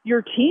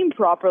your team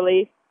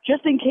properly,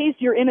 just in case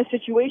you're in a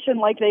situation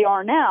like they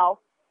are now,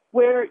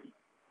 where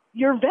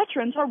your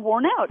veterans are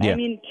worn out. Yeah. I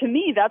mean, to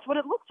me, that's what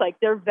it looks like.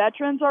 Their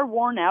veterans are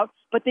worn out,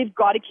 but they've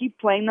got to keep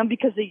playing them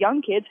because the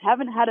young kids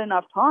haven't had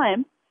enough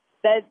time.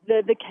 That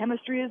the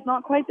chemistry is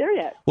not quite there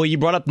yet. Well, you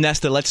brought up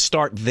Nesta. Let's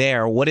start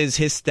there. What is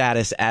his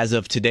status as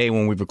of today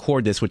when we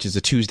record this, which is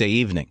a Tuesday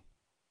evening?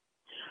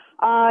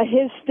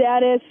 His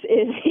status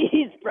is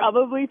he's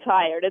probably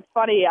tired. It's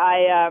funny.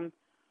 I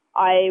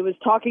was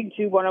talking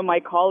to one of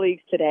my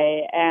colleagues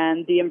today,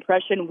 and the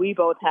impression we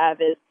both have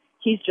is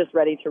he's just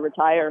ready to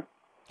retire.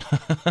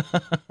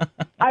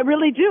 I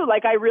really do.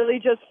 I really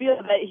just feel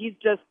that he's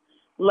just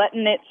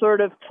letting it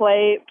sort of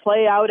play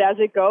out as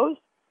it goes,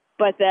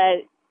 but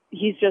that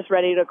he's just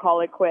ready to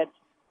call it quits.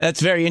 That's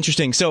very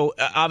interesting. So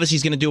obviously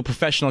he's going to do a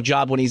professional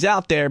job when he's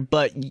out there,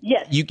 but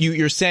yes.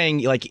 You're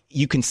saying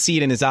you can see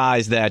it in his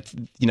eyes that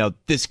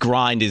this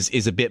grind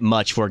is a bit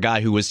much for a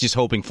guy who was just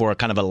hoping for a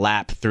kind of a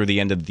lap through the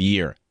end of the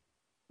year.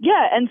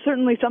 Yeah, and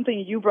certainly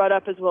something you brought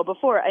up as well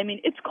before. I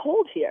mean, it's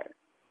cold here,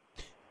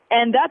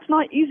 and that's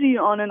not easy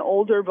on an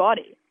older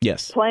body.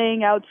 Yes,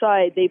 playing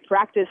outside, they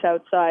practice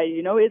outside.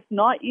 It's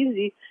not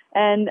easy.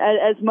 And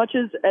as much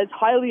as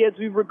highly as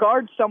we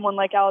regard someone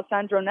like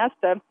Alessandro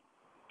Nesta,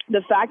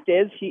 the fact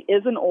is he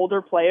is an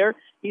older player.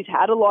 He's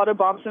had a lot of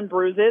bumps and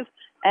bruises,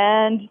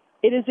 and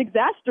it is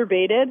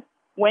exacerbated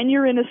when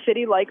you're in a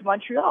city like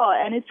Montreal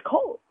and it's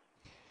cold.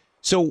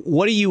 So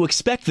what do you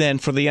expect then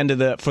for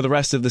the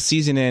rest of the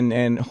season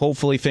and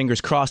hopefully, fingers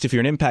crossed, if you're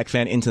an Impact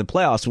fan, into the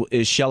playoffs?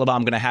 Is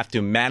Schellenbaum going to have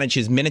to manage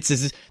his minutes?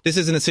 This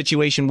isn't a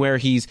situation where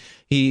he's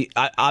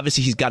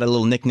obviously he's got a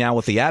little nick now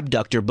with the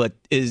abductor, but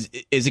is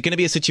it going to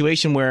be a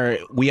situation where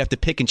we have to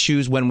pick and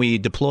choose when we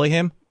deploy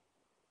him?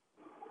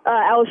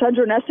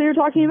 Alessandro Nesta you're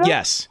talking about?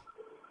 Yes.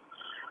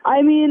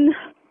 I mean,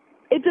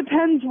 it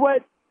depends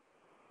what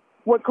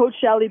Coach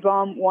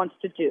Schellenbaum wants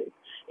to do.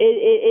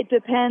 It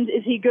depends.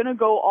 Is he going to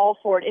go all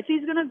for it? If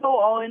he's going to go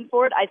all in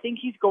for it, I think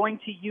he's going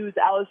to use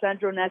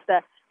Alessandro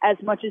Nesta as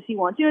much as he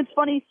wants. You know, it's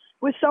funny,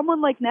 with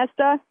someone like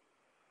Nesta,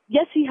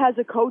 yes, he has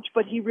a coach,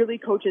 but he really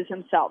coaches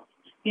himself.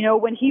 You know,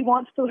 when he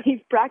wants to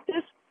leave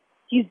practice,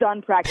 he's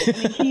done practice.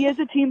 I mean, he is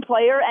a team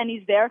player and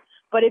he's there,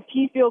 but if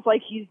he feels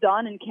like he's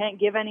done and can't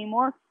give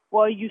anymore,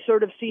 well, you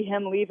sort of see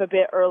him leave a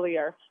bit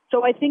earlier.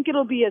 So I think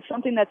it'll be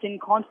something that's in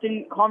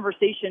constant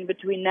conversation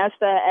between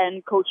Nesta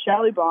and Coach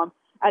Schellenbaum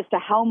as to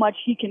how much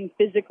he can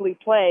physically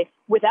play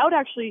without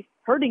actually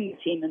hurting the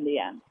team in the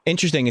end.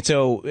 Interesting. And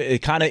so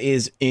it kind of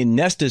is in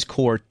Nesta's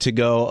court to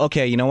go,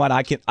 okay, you know what,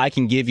 I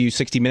can give you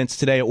 60 minutes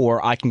today,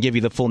 or I can give you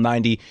the full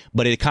 90,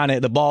 but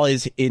the ball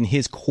is in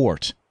his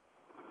court.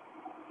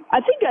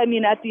 I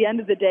mean, at the end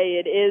of the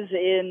day, it is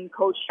in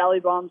Coach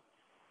Schellenbaum's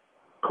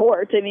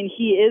court. I mean,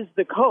 he is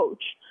the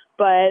coach.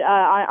 But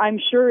I'm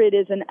sure it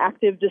is an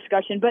active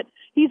discussion. But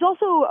he's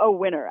also a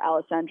winner,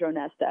 Alessandro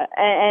Nesta.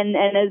 And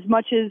as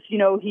much as, you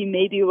know, he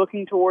may be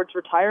looking towards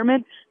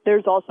retirement,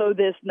 there's also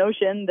this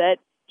notion that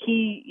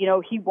he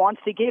wants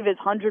to give his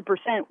 100%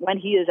 when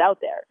he is out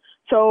there.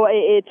 So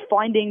it's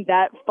finding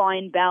that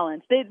fine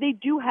balance. They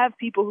do have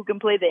people who can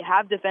play. They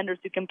have defenders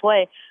who can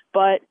play.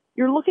 But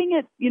you're looking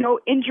at, you know,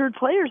 injured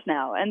players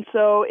now. And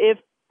so if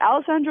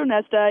Alessandro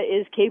Nesta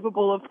is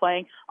capable of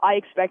playing, I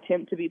expect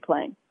him to be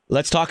playing.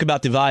 Let's talk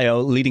about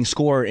DeVayo, leading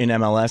scorer in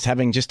MLS,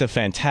 having just a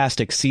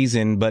fantastic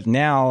season. But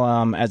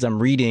now, as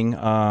I'm reading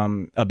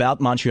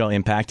about Montreal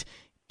Impact,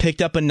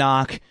 picked up a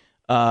knock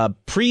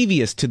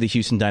previous to the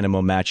Houston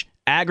Dynamo match,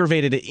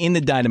 aggravated it in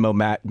the Dynamo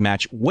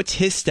match. What's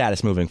his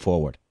status moving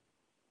forward?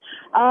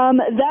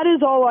 That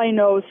is all I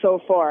know so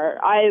far.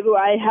 I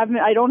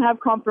don't have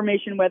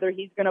confirmation whether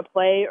he's going to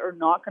play or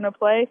not going to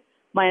play.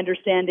 My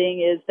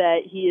understanding is that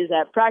he is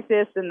at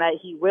practice and that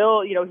he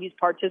will, you know, he's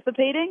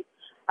participating.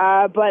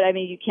 But, I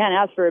mean, you can't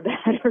ask for a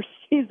better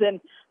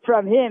season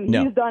from him.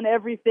 No. He's done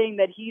everything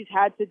that he's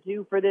had to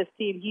do for this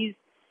team.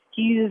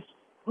 He's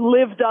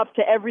lived up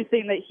to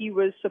everything that he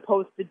was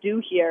supposed to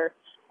do here.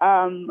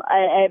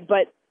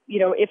 But, you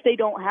know, if they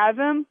don't have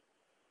him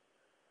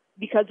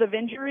because of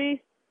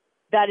injury,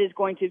 that is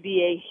going to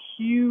be a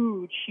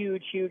huge,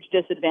 huge, huge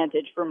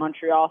disadvantage for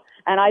Montreal.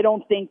 And I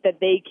don't think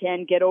that they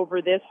can get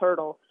over this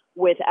hurdle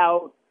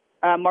without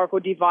Marco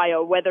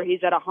DeVayo, whether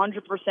he's at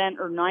 100%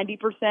 or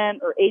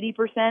 90% or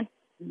 80%,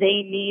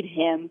 they need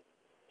him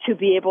to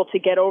be able to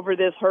get over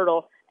this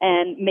hurdle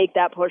and make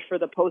that push for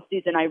the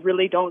postseason. I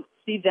really don't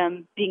see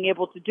them being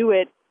able to do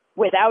it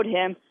without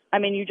him. I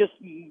mean, you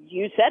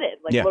said it.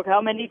 Like, yeah. Look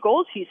how many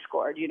goals he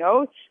scored, you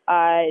know?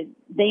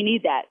 They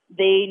need that.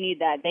 They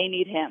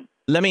need him.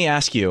 Let me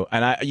ask you,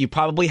 and you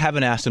probably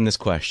haven't asked him this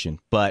question,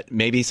 but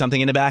maybe something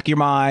in the back of your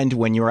mind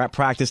when you're at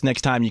practice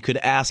next time, you could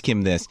ask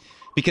him this.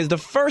 Because the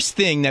first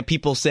thing that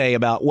people say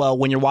about, well,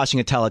 when you're watching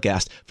a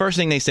telecast, first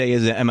thing they say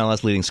is an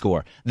MLS leading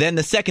scorer. Then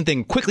the second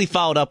thing, quickly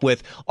followed up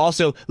with,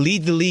 also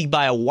lead the league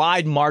by a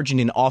wide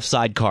margin in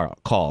offside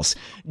calls.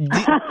 Do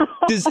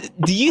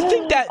you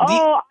think that...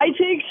 I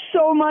take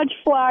so much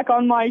flack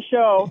on my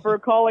show for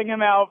calling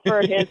him out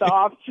for his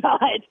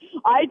offside.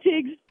 I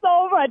take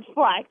so much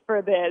flack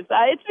for this.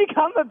 It's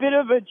become a bit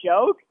of a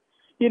joke.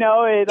 You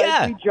know,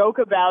 we joke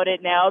about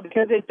it now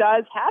because it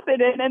does happen.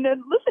 And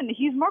then, listen,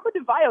 he's Marco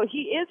DeVayo.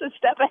 He is a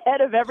step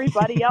ahead of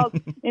everybody else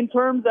in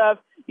terms of,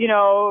 you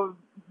know,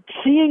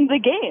 seeing the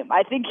game.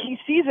 I think he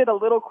sees it a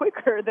little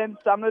quicker than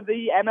some of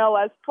the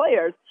MLS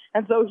players.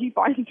 And so he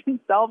finds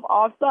himself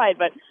offside.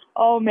 But,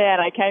 oh, man,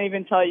 I can't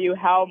even tell you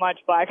how much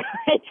flack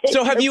I take.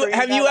 So have you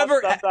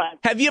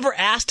ever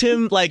asked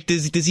him, like,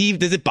 does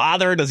it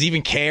bother? Does he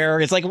even care?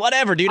 It's like,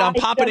 whatever, dude, I'm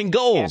popping in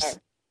goals.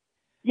 Care.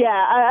 Yeah,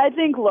 I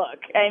think, look,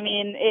 I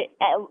mean,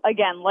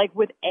 again, like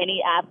with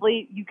any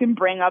athlete, you can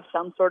bring up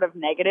some sort of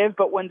negative,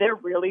 but when they're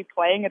really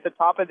playing at the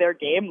top of their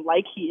game,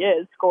 like he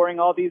is, scoring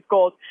all these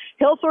goals,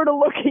 he'll sort of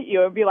look at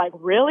you and be like,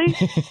 really?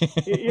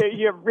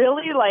 You're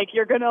really, like,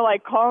 you're going to,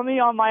 like, call me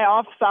on my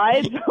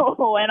offside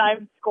when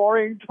I'm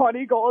scoring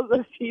 20 goals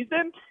a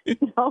season? You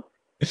know?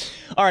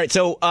 All right,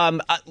 so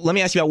let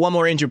me ask you about one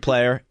more injured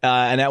player,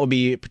 and that would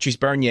be Patrice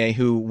Bernier,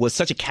 who was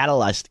such a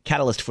catalyst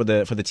for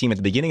the team at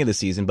the beginning of the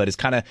season, but has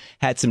kind of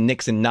had some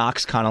nicks and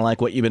knocks, kind of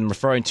like what you've been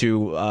referring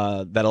to,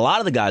 that a lot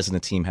of the guys on the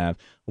team have.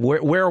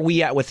 Where are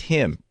we at with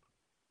him?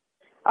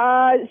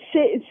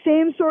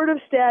 Same sort of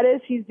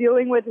status. He's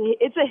dealing with,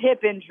 it's a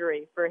hip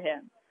injury for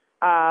him.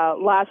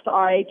 Last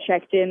I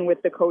checked in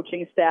with the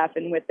coaching staff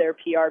and with their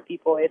PR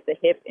people, it's a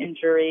hip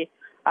injury.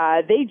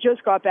 They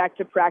just got back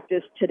to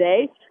practice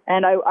today,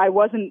 and I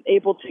wasn't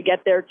able to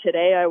get there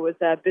today. I was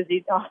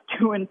busy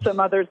doing some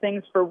other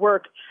things for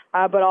work,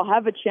 but I'll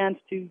have a chance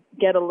to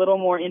get a little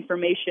more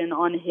information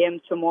on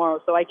him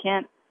tomorrow, so I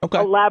can't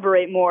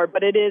elaborate more.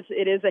 But it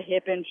is a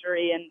hip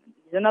injury, and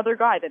he's another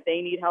guy that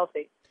they need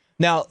healthy.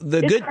 Now,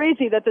 it's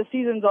crazy that the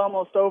season's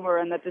almost over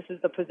and that this is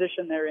the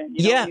position they're in.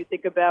 You know, when you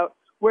think about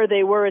where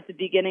they were at the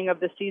beginning of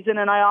the season,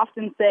 and I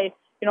often say,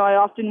 I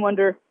often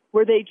wonder,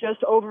 were they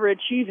just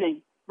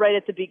overachieving right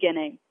at the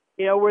beginning?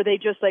 Were they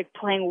just like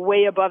playing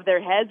way above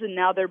their heads and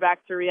now they're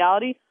back to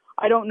reality?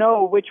 I don't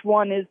know which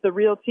one is the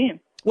real team.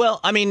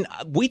 Well, I mean,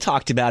 we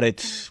talked about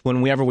it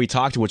whenever we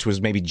talked, which was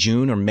maybe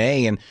June or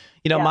May. And,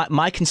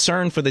 my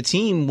concern for the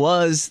team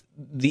was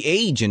the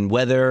age and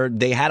whether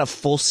they had a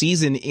full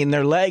season in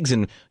their legs.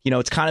 And,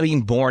 it's kind of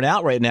being borne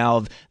out right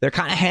now. They're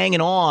kind of hanging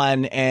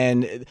on.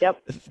 And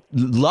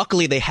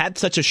luckily they had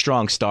such a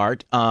strong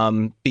start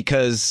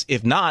because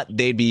if not,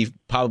 they'd be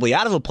probably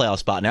out of a playoff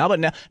spot now. But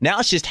now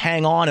it's just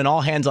hang on and all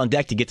hands on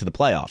deck to get to the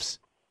playoffs.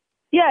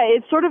 Yeah,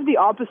 it's sort of the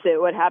opposite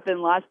what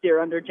happened last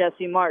year under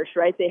Jesse Marsch,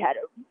 right? They had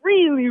a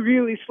really,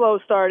 really slow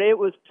start. It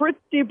was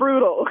pretty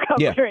brutal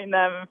covering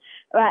them.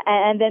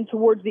 And then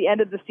towards the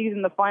end of the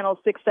season, the final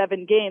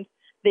 6-7 games,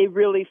 they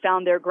really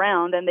found their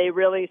ground and they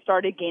really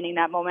started gaining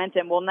that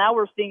momentum. Well, now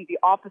we're seeing the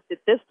opposite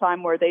this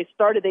time where they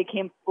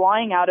came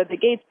flying out of the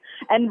gates.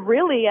 And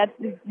really,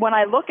 when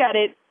I look at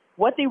it,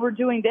 what they were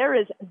doing there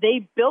is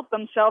they built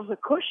themselves a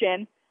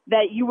cushion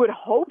that you would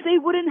hope they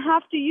wouldn't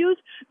have to use,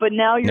 but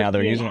now you're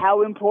seeing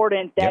how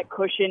important that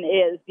cushion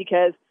is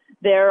because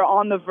they're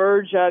on the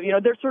verge of,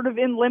 they're sort of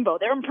in limbo.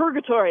 They're in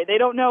purgatory. They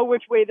don't know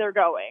which way they're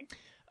going.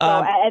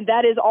 And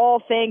that is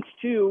all thanks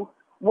to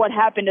what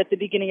happened at the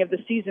beginning of the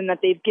season, that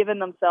they've given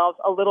themselves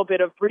a little bit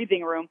of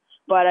breathing room,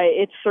 but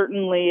it's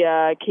certainly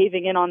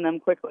caving in on them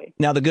quickly.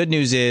 Now, the good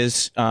news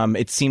is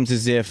it seems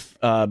as if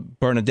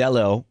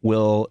Bernadello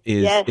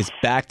is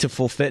back to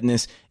full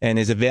fitness and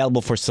is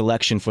available for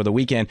selection for the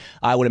weekend.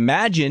 I would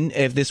imagine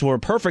if this were a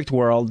perfect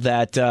world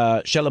that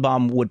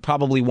Schellebaum would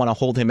probably want to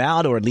hold him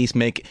out or at least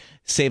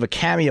save a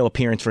cameo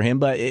appearance for him,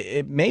 but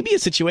it may be a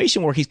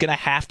situation where he's going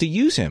to have to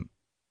use him.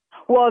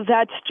 Well,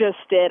 that's just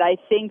it. I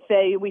think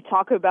we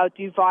talk about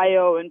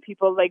Duvayo and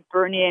people like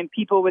Bernier and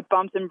people with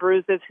bumps and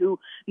bruises who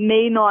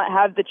may not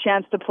have the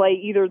chance to play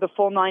either the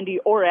full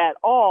 90 or at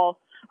all.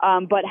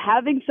 But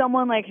having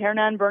someone like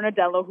Hernan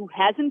Bernadello, who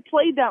hasn't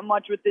played that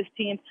much with this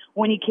team,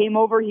 when he came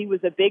over, he was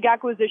a big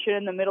acquisition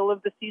in the middle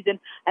of the season,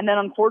 and then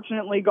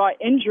unfortunately got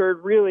injured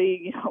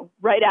really,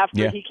 right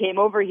after he came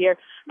over here.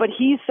 But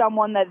he's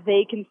someone that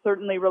they can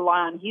certainly rely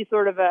on. He's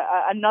sort of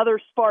another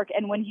spark.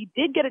 And when he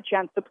did get a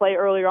chance to play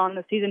earlier on in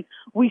the season,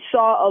 we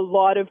saw a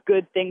lot of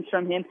good things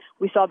from him.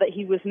 We saw that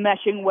he was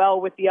meshing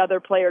well with the other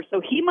players. So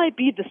he might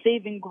be the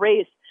saving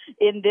grace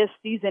in this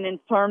season in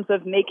terms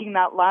of making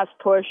that last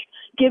push,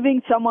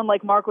 giving someone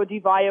like Marco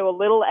Di Vaio a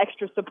little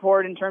extra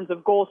support in terms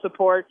of goal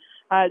support.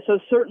 So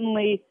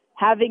certainly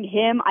having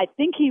him, I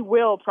think he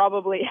will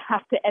probably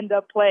have to end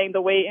up playing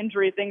the way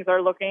injury things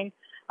are looking.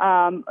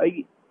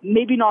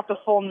 Maybe not the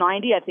full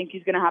 90. I think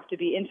he's going to have to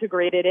be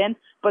integrated in,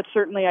 but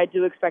certainly I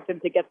do expect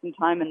him to get some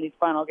time in these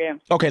final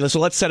games. Okay, so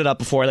let's set it up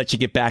before I let you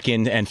get back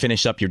in and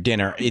finish up your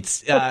dinner.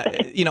 It's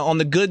on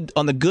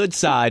the good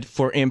side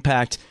for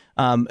Impact.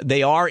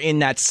 They are in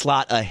that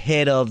slot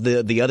ahead of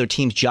the other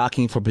teams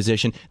jockeying for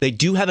position. They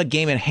do have a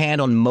game in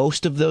hand on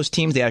most of those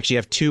teams. They actually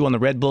have 2 on the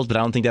Red Bulls, but I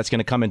don't think that's going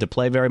to come into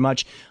play very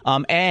much.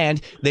 And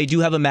they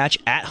do have a match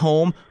at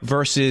home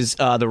versus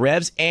the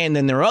Revs, and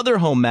then their other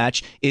home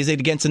match is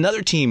against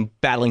another team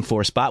battling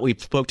for a spot. We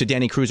spoke to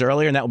Danny Cruz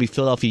earlier, and that will be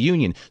Philadelphia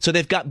Union. So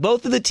they've got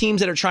both of the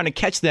teams that are trying to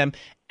catch them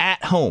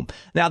at home.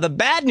 Now, the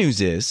bad news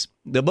is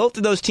that both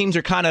of those teams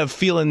are kind of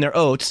feeling their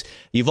oats.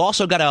 You've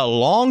also got a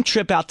long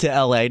trip out to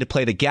L.A. to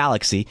play the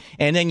Galaxy,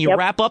 and then you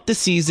wrap up the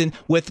season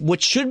with what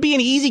should be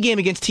an easy game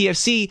against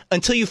TFC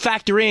until you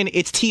factor in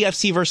it's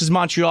TFC versus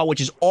Montreal,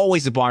 which is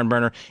always a barn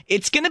burner.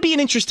 It's going to be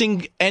an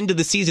interesting end of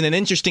the season, an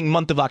interesting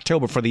month of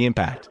October for the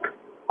Impact.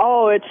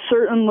 Oh, it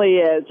certainly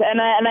is. And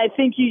I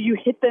think you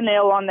hit the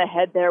nail on the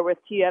head there with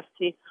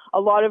TFC. A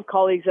lot of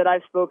colleagues that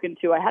I've spoken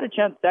to, I had a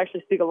chance to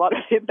actually speak a lot of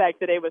Impact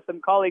today with some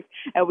colleagues,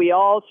 and we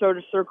all sort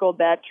of circled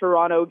that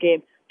Toronto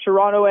game.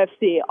 Toronto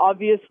FC,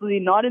 obviously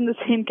not in the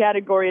same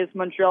category as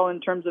Montreal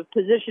in terms of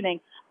positioning,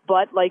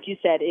 but like you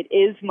said, it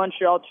is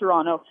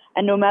Montreal-Toronto,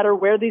 and no matter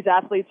where these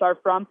athletes are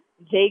from,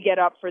 they get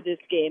up for this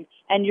game.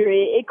 And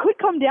it could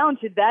come down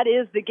to that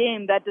is the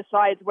game that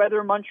decides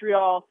whether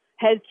Montreal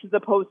heads to the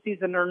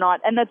postseason or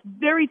not. And that's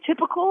very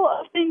typical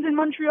of things in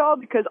Montreal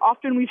because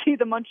often we see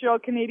the Montreal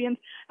Canadiens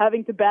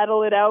having to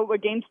battle it out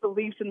against the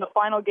Leafs in the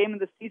final game of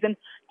the season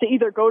to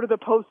either go to the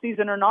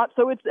postseason or not.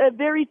 So it's a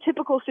very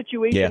typical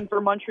situation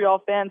for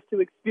Montreal fans to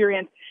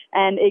experience,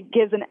 and it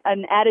gives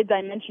an added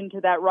dimension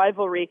to that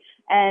rivalry.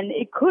 And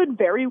it could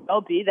very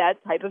well be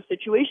that type of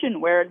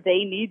situation where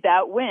they need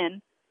that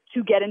win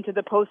to get into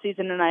the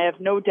postseason, and I have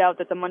no doubt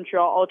that the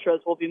Montreal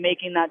Ultras will be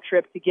making that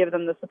trip to give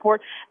them the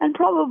support, and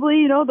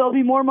probably, there'll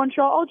be more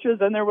Montreal Ultras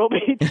than there will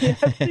be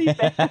TFC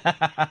fans.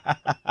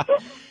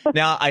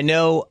 Now, I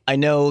know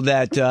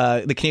that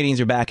the Canadiens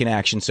are back in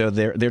action, so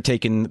they're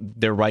taking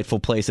their rightful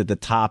place at the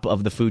top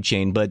of the food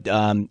chain, but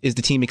is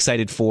the team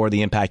excited for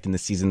the impact in the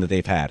season that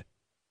they've had?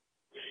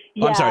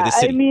 Yeah, I'm sorry, the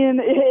city. I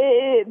mean,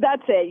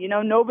 that's it.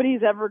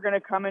 Nobody's ever going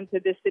to come into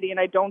this city, and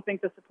I don't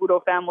think the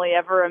Saputo family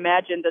ever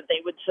imagined that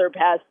they would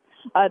surpass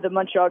the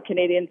Montreal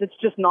Canadiens. It's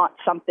just not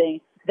something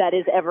that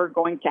is ever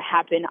going to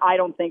happen, I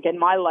don't think, in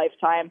my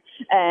lifetime.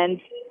 And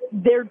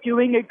they're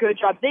doing a good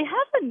job. They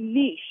have a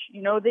niche.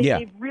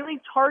 They've really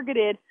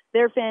targeted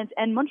their fans,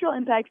 and Montreal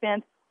Impact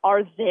fans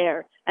are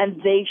there,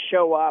 and they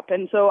show up.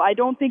 And so I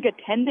don't think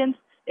attendance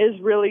is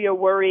really a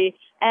worry.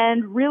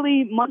 And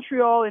really,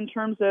 Montreal, in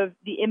terms of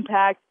the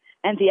Impact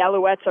and the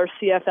Alouettes, our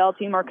CFL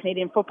team, our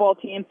Canadian football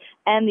team,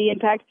 and the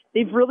Impact,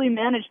 they've really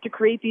managed to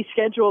create these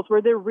schedules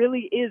where there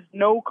really is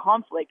no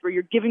conflict, where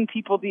you're giving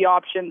people the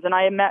options. And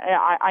I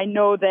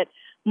know that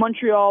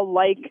Montreal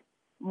like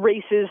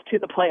races to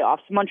the playoffs.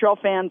 Montreal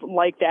fans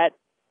like that,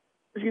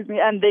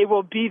 and they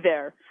will be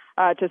there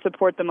to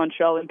support the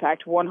Montreal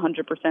Impact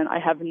 100%. I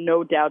have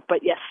no doubt. But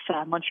yes,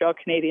 Montreal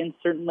Canadiens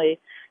certainly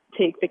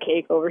take the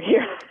cake over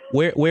here.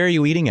 Where are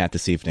you eating at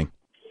this evening?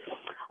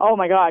 Oh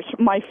my gosh,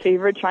 my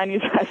favorite Chinese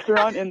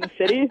restaurant in the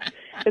city.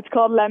 It's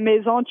called La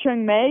Maison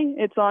Chung Mei.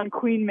 It's on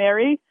Queen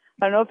Mary.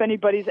 I don't know if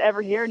anybody's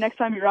ever here. Next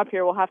time you're up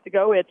here, we'll have to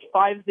go. It's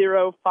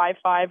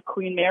 5055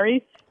 Queen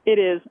Mary. It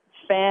is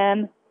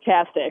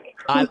fantastic.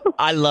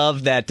 I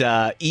love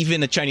that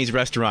even a Chinese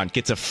restaurant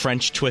gets a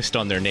French twist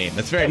on their name.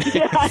 That's very nice.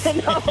 Yeah, I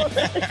know.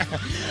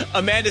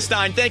 Amanda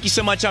Stein, thank you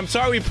so much. I'm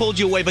sorry we pulled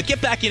you away, but get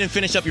back in and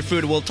finish up your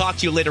food. We'll talk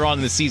to you later on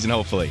in the season,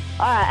 hopefully.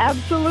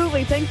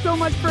 Absolutely. Thanks so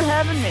much for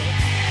having me.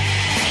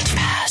 Pitch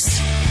Pass.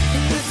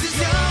 This is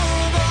your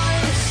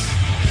voice.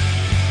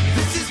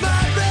 This is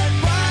my red,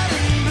 white,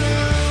 and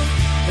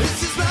blue.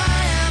 This is my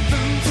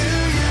anthem to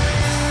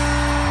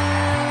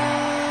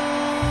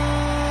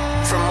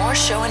you. For more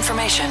show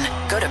information,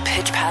 go to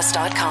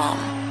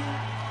pitchpass.com.